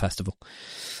love to do the festival.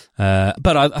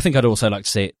 But I think I'd also like to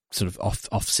see it sort of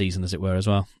off season, as it were, as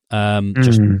well.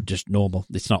 Just normal.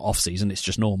 It's not off season; it's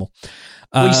just normal.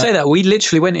 Well, you say that, we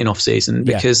literally went in off season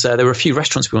because there were a few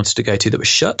restaurants we wanted to go to that were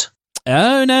shut.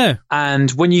 Oh no!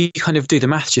 And when you kind of do the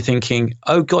maths, you're thinking,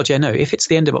 "Oh God, yeah, no. If it's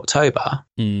the end of October,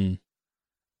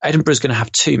 Edinburgh's going to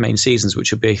have 2 main seasons,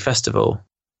 which will be festival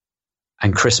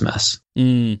and Christmas.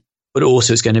 But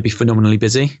also, it's going to be phenomenally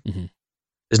busy.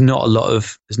 There's not a lot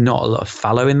of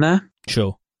fallow in there.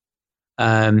 Sure.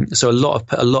 So a lot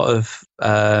of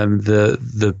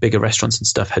the bigger restaurants and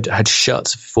stuff had shut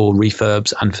for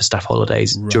refurbs and for staff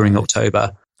holidays during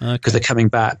October, because they're coming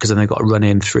back, because then they've got to run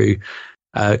in through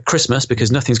Christmas,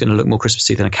 because nothing's going to look more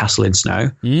Christmassy than a castle in snow.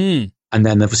 And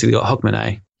then obviously they've got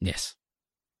Hogmanay. Yes.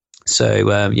 So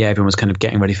everyone was kind of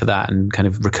getting ready for that and kind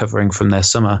of recovering from their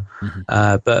summer.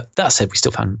 But that said, we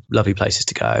still found lovely places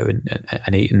to go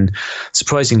and eat, and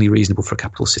surprisingly reasonable for a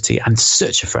capital city, and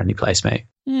such a friendly place, mate.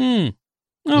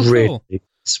 Oh, really, cool.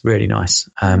 It's really nice.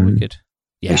 Good.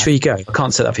 Yeah. Make sure you go. I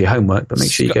can't say that for your homework, but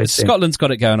make sure you go. Scotland's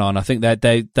got it going on. I think that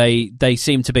they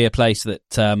seem to be a place that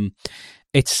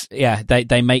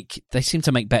they seem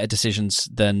to make better decisions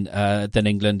than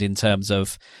England in terms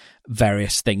of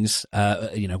various things.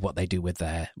 What they do with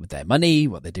their money,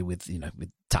 what they do with with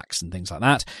tax and things like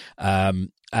that.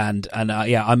 I'm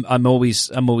always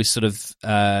sort of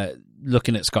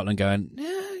looking at Scotland going,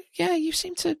 yeah, you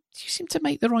seem to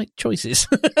make the right choices.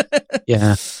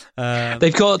 Yeah.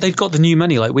 They've got the new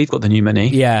money, like we've got the new money.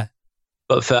 Yeah.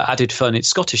 But for added fun, it's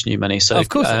Scottish new money. So of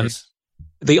course it is.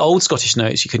 The old Scottish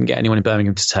notes you couldn't get anyone in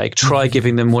Birmingham to take. Try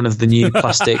giving them one of the new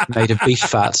plastic made of beef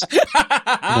fat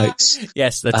notes.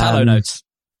 Yes, the tallow notes.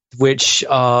 Which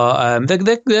are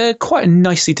they're quite a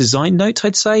nicely designed note,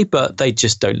 I'd say, but they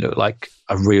just don't look like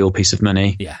a real piece of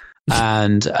money. Yeah.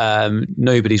 And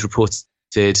nobody's reported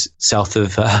south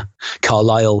of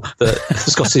Carlisle that the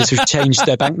Scottish have changed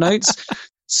their banknotes.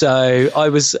 So I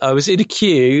was in a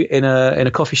queue in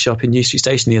a coffee shop in New Street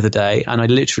Station the other day, and I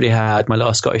literally had my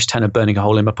last Scottish tenner burning a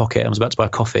hole in my pocket. I was about to buy a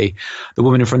coffee. The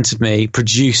woman in front of me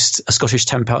produced a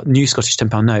new Scottish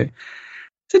 £10 note. I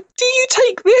said, "Do you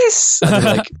take this?" And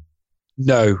they're like,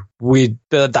 "No,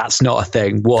 that's not a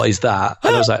thing. What is that?"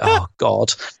 And I was like, "Oh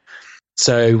God."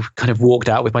 So kind of walked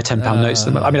out with my £10 notes.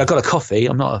 I mean, I got a coffee.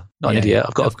 I'm not an idiot.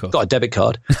 I've got a debit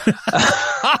card.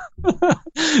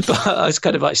 But I was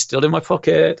kind of like still in my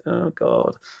pocket. Oh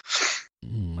God. Oh,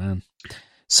 man.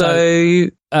 So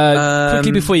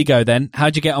quickly before you go, then,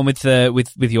 how'd you get on with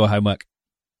your homework?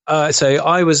 So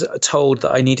I was told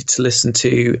that I needed to listen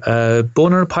to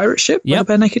Born on a Pirate Ship by the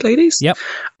Bare Naked Ladies. Yep.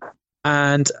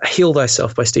 And Heal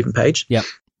Thyself by Stephen Page. Yep.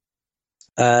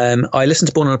 I listened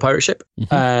to Born on a Pirate Ship,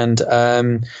 and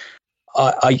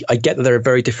I get that they're a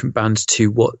very different band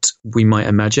to what we might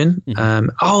imagine.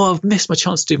 I've missed my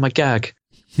chance to do my gag.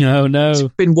 No. It's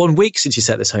been 1 week since you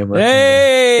set this homework.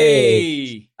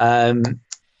 Hey!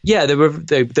 They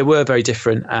were very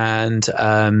different, and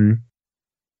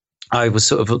I was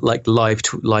sort of like live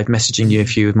messaging you a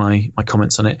few of my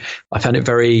comments on it. I found it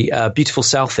very beautiful,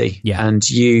 Southie. Yeah. And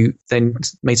you then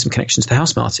made some connections to the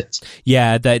House Martins.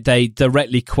 Yeah, they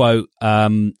directly quote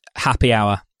Happy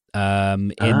Hour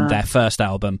in their first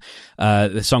album,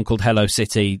 the song called Hello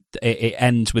City. It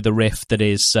ends with a riff that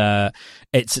is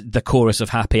it's the chorus of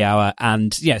Happy Hour,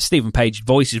 and Stephen Page's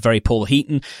voice is very Paul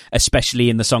Heaton, especially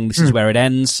in the song This Is Where It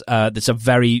Ends. That's a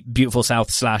very beautiful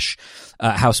South /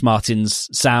 House Martins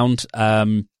sound.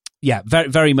 yeah, very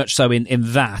very much so in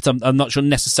that. I'm not sure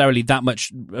necessarily that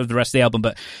much of the rest of the album,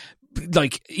 but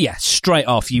like, yeah, straight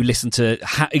off you listen to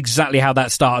exactly how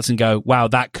that starts and go, wow,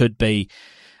 that could be.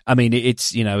 I mean,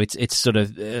 it's it's sort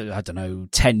of I don't know,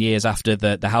 10 years after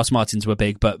the House Martins were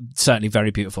big, but certainly very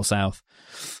beautiful South.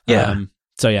 Yeah.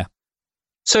 So yeah.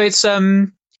 So it's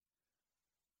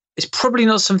probably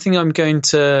not something I'm going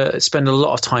to spend a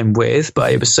lot of time with,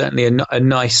 but it was certainly a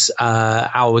nice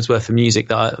hour's worth of music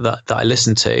that I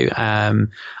listened to. I'm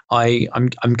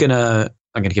gonna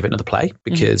give it another play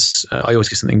because I always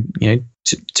get something,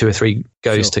 two or three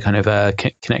goes to kind of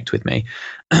connect with me.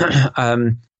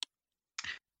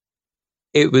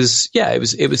 It was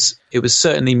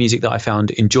certainly music that I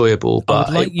found enjoyable, but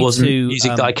it wasn't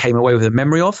music that I came away with a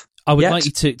memory of. I would like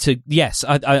you to yes,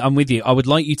 I'm with you. I would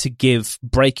like you to give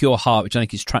Break Your Heart, which I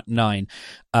think is track 9,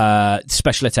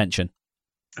 special attention.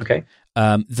 Okay.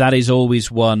 That is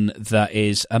always one that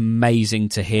is amazing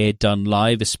to hear done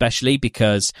live, especially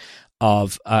because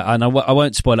of, and I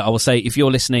won't spoil it. I will say, if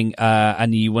you're listening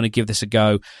and you want to give this a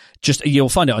go, you'll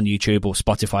find it on YouTube or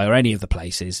Spotify or any of the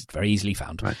places. It's very easily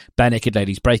found. Right. Barenaked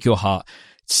Ladies, Break Your Heart.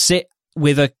 Sit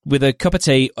with a cup of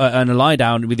tea and a lie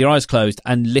down with your eyes closed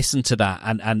and listen to that.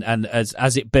 And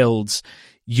as it builds,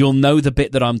 you'll know the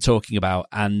bit that I'm talking about.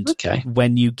 And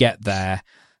when you get there,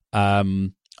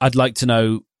 I'd like to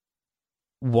know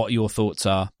what your thoughts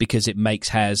are, because it makes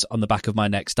hairs on the back of my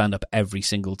neck stand up every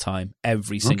single time. And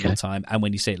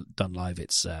when you see it done live,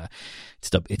 it's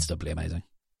doubly amazing.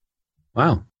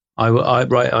 Wow. I've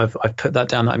put that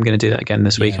down. I'm going to do that again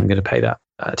this week. I'm going to pay that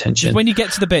attention. When you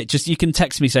get to the bit, you can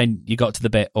text me saying you got to the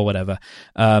bit or whatever.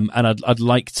 And I'd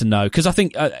like to know, because I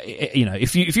think,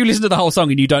 if you listen to the whole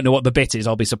song and you don't know what the bit is,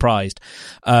 I'll be surprised.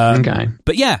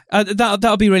 But yeah,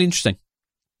 that'll be really interesting.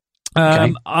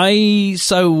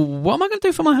 So what am I going to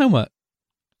do for my homework?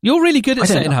 You're really good at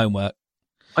setting homework.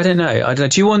 I don't know.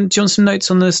 Do you want some notes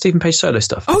on the Stephen Page solo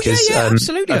stuff? Oh, because, yeah,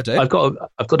 absolutely. I do. I've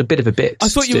got a bit of a bit. I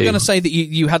thought you were going to say that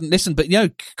you hadn't listened, but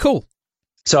cool.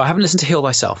 So I haven't listened to Heal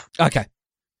Thyself. Okay.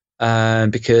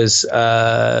 Because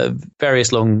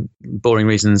various long, boring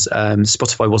reasons,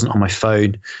 Spotify wasn't on my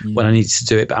phone when I needed to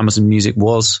do it, but Amazon Music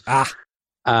was.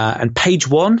 And Page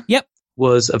One. Yep.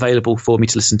 Was available for me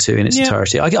to listen to in its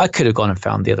entirety. I could have gone and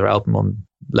found the other album on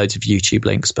loads of YouTube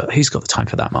links, but who's got the time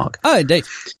for that, Mark? Oh, indeed.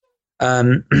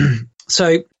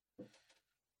 So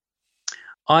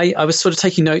I was sort of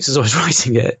taking notes as I was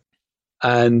writing it,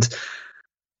 and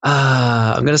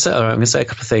I'm going to say a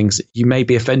couple of things. You may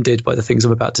be offended by the things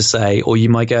I'm about to say, or you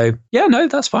might go, "Yeah, no,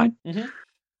 that's fine." Mm-hmm.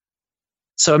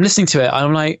 So I'm listening to it, and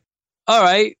I'm like, "All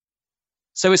right."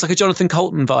 So it's like a Jonathan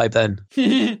Colton vibe then.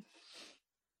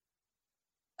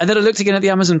 And then I looked again at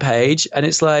the Amazon page, and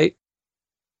it's like,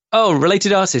 oh,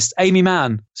 related artist, Amy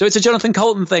Mann. So it's a Jonathan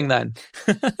Colton thing then.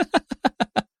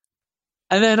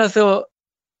 And then I thought,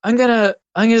 I'm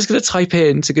just gonna type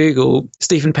in to Google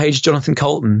Stephen Page, Jonathan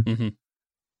Colton,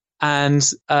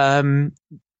 and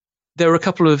there were a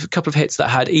couple of hits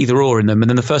that had either or in them, and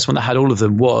then the first one that had all of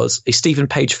them was a Stephen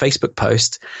Page Facebook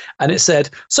post, and it said,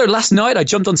 "So last night I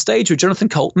jumped on stage with Jonathan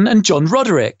Colton and John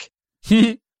Roderick."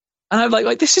 And I'm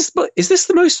like, is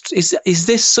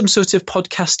this some sort of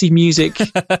podcasty music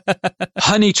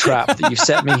honey trap that you've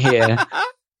set me here?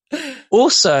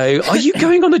 Also, are you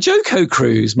going on a Joko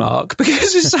cruise, Mark?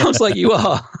 Because it sounds like you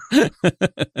are.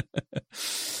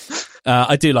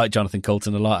 I do like Jonathan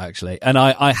Colton a lot, actually, and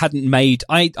I hadn't made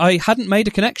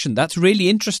a connection. That's really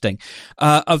interesting.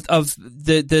 Of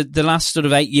the last sort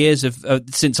of 8 years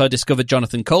since I discovered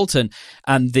Jonathan Colton,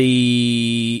 and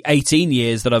the 18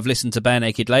 years that I've listened to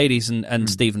Barenaked Ladies and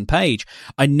Stephen Page,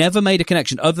 I never made a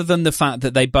connection other than the fact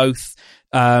that they both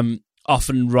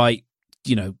often write,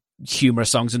 humorous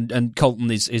songs, and Colton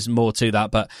is more to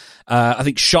that, but I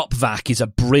think Shop Vac is a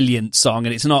brilliant song,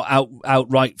 and it's not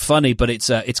outright funny, but it's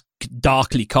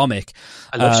darkly comic.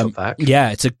 I love Shop Vac.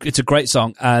 Yeah, it's a great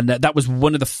song, and that was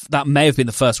that may have been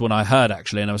the first one I heard,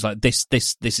 actually, and I was like, this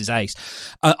is ace.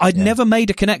 I'd never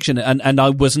made a connection, and I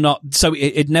was not, so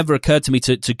it never occurred to me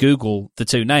to Google the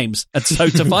two names, and so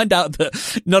to find out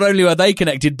that not only are they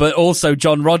connected, but also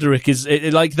John Roderick is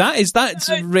that's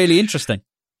really interesting.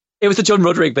 It was the John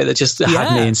Roderick bit that just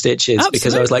had me in stitches. Absolutely.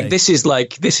 Because I was like, this is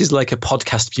like a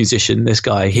podcast musician. This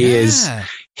guy, he is at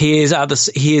the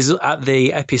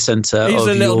epicenter. He's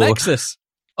a little nexus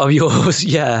of yours.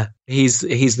 Yeah, he's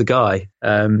the guy.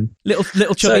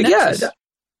 Little chubby nexus.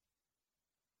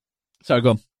 Sorry,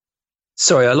 go on.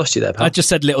 Sorry, I lost you there, pal. I just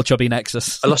said little chubby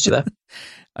nexus. I lost you there.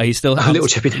 Are you still little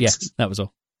chubby nexus? Yeah, that was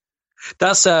all.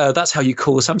 That's how you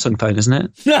call a Samsung phone, isn't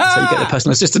it? That's how you get the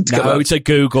personal assistant to come up. No, it's a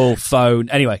Google phone.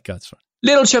 Anyway, go, that's right.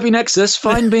 Little Chubby Nexus,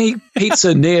 find me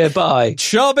pizza nearby.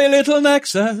 Chubby little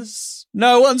Nexus,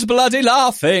 no one's bloody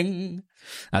laughing.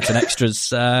 That's an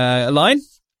extras line.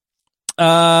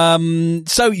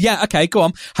 So yeah, okay, go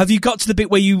on. Have you got to the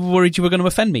bit where you worried you were going to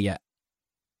offend me yet?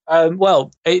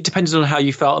 Well, it depends on how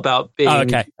you felt about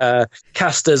being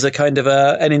cast as a kind of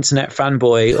an internet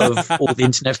fanboy of all the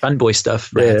internet fanboy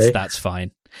stuff. Really, that's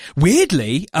fine.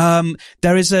 Weirdly,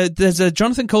 there's a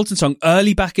Jonathan Coulton song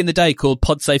early back in the day called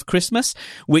 "Pod Safe Christmas,"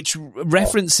 which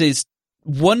references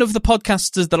one of the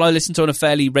podcasters that I listen to on a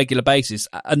fairly regular basis,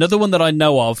 another one that I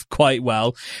know of quite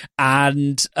well,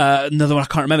 and another one I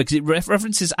can't remember because it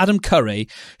references Adam Curry,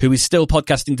 who is still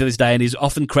podcasting to this day and is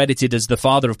often credited as the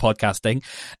father of podcasting,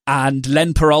 and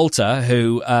Len Peralta,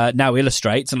 who now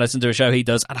illustrates, and I listen to a show he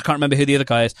does, and I can't remember who the other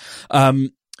guy is.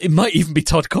 It might even be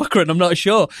Todd Cochran, I'm not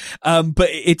sure. But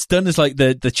it's done as like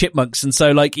the Chipmunks. And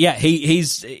so like, yeah,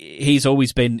 he's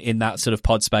always been in that sort of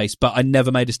pod space, but I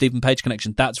never made a Stephen Page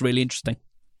connection. That's really interesting.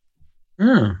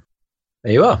 There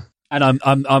you are. And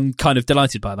I'm kind of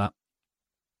delighted by that.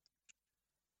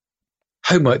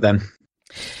 Homework then.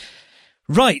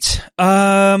 Right.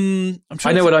 I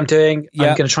know what I'm doing.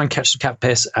 Yeah. I'm going to try and catch some cat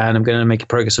piss, and I'm going to make a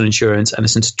progress on insurance and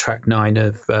listen to track 9,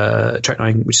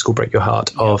 which is called "Break Your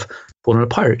Heart" of "Born on a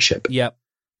Pirate Ship." Yep.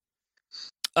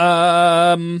 What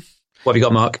have you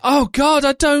got, Mark? Oh God,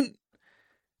 I don't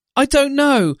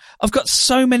know. I've got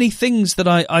so many things that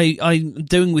I'm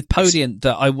doing with Podient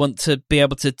that I want to be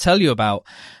able to tell you about,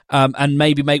 and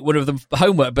maybe make one of them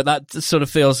homework. But that sort of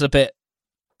feels a bit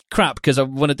crap because I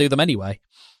want to do them anyway.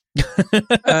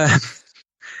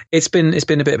 It's been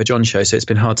a bit of a John show, so it's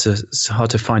been hard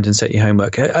to find and set your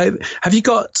homework. Have you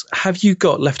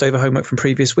got leftover homework from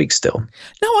previous weeks still?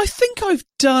 No, I think I've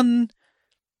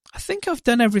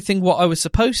done everything what I was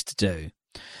supposed to do.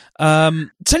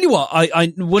 Tell you what,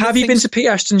 have you been to Pete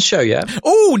Ashton's show yet?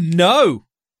 Oh no!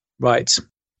 Right,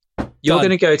 you're going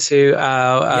to go to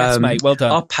our yes, mate. Well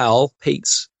done. Our pal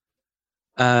Pete's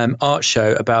art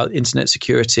show about internet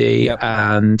security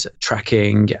and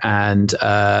tracking and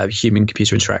human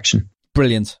computer interaction.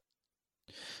 Brilliant.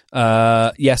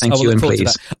 Yes, Thank I will you, look and forward to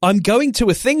please. that. I'm going to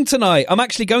a thing tonight. I'm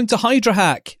actually going to Hydra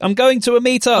Hack. I'm going to a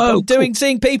meetup. I'm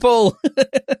seeing people.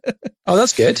 Oh,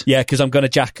 that's good. Yeah, because I'm going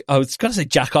to I was going to say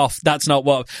jack off. That's not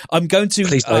what I'm going to.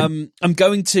 Please don't. I'm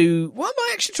going to. What am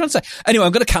I actually trying to say? Anyway,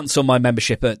 I'm going to cancel my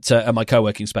membership at my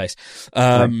co-working space.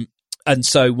 Right. And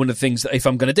so one of the things that if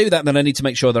I'm going to do that, then I need to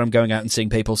make sure that I'm going out and seeing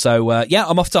people. So yeah,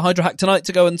 I'm off to Hydra Hack tonight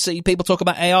to go and see people talk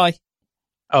about AI.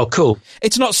 Oh, cool.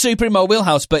 It's not super in my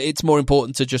wheelhouse, but it's more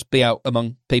important to just be out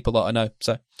among people that I know.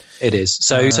 So it is.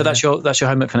 So that's your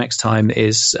homework for next time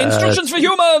is Instructions for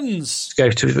Humans.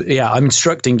 I'm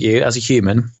instructing you as a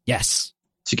human. Yes.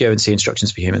 To go and see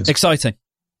Instructions for Humans. Exciting.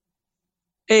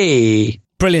 Hey.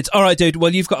 Brilliant. All right, dude.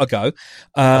 Well, you've got to go.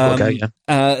 I've got to go,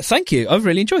 yeah. Thank you. I've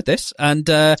really enjoyed this. And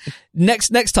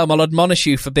next time I'll admonish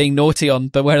you for being naughty on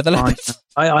Beware of the Leopards.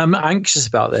 I'm anxious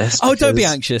about this. Oh, don't be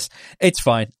anxious. It's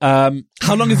fine.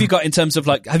 How long have you got in terms of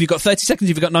have you got 30 seconds?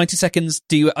 Have you got 90 seconds?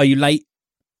 Are you late?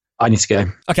 I need to go.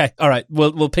 Okay. All right.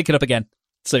 We'll pick it up again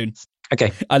soon.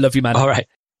 Okay. I love you, man. All right.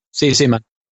 See you soon, man.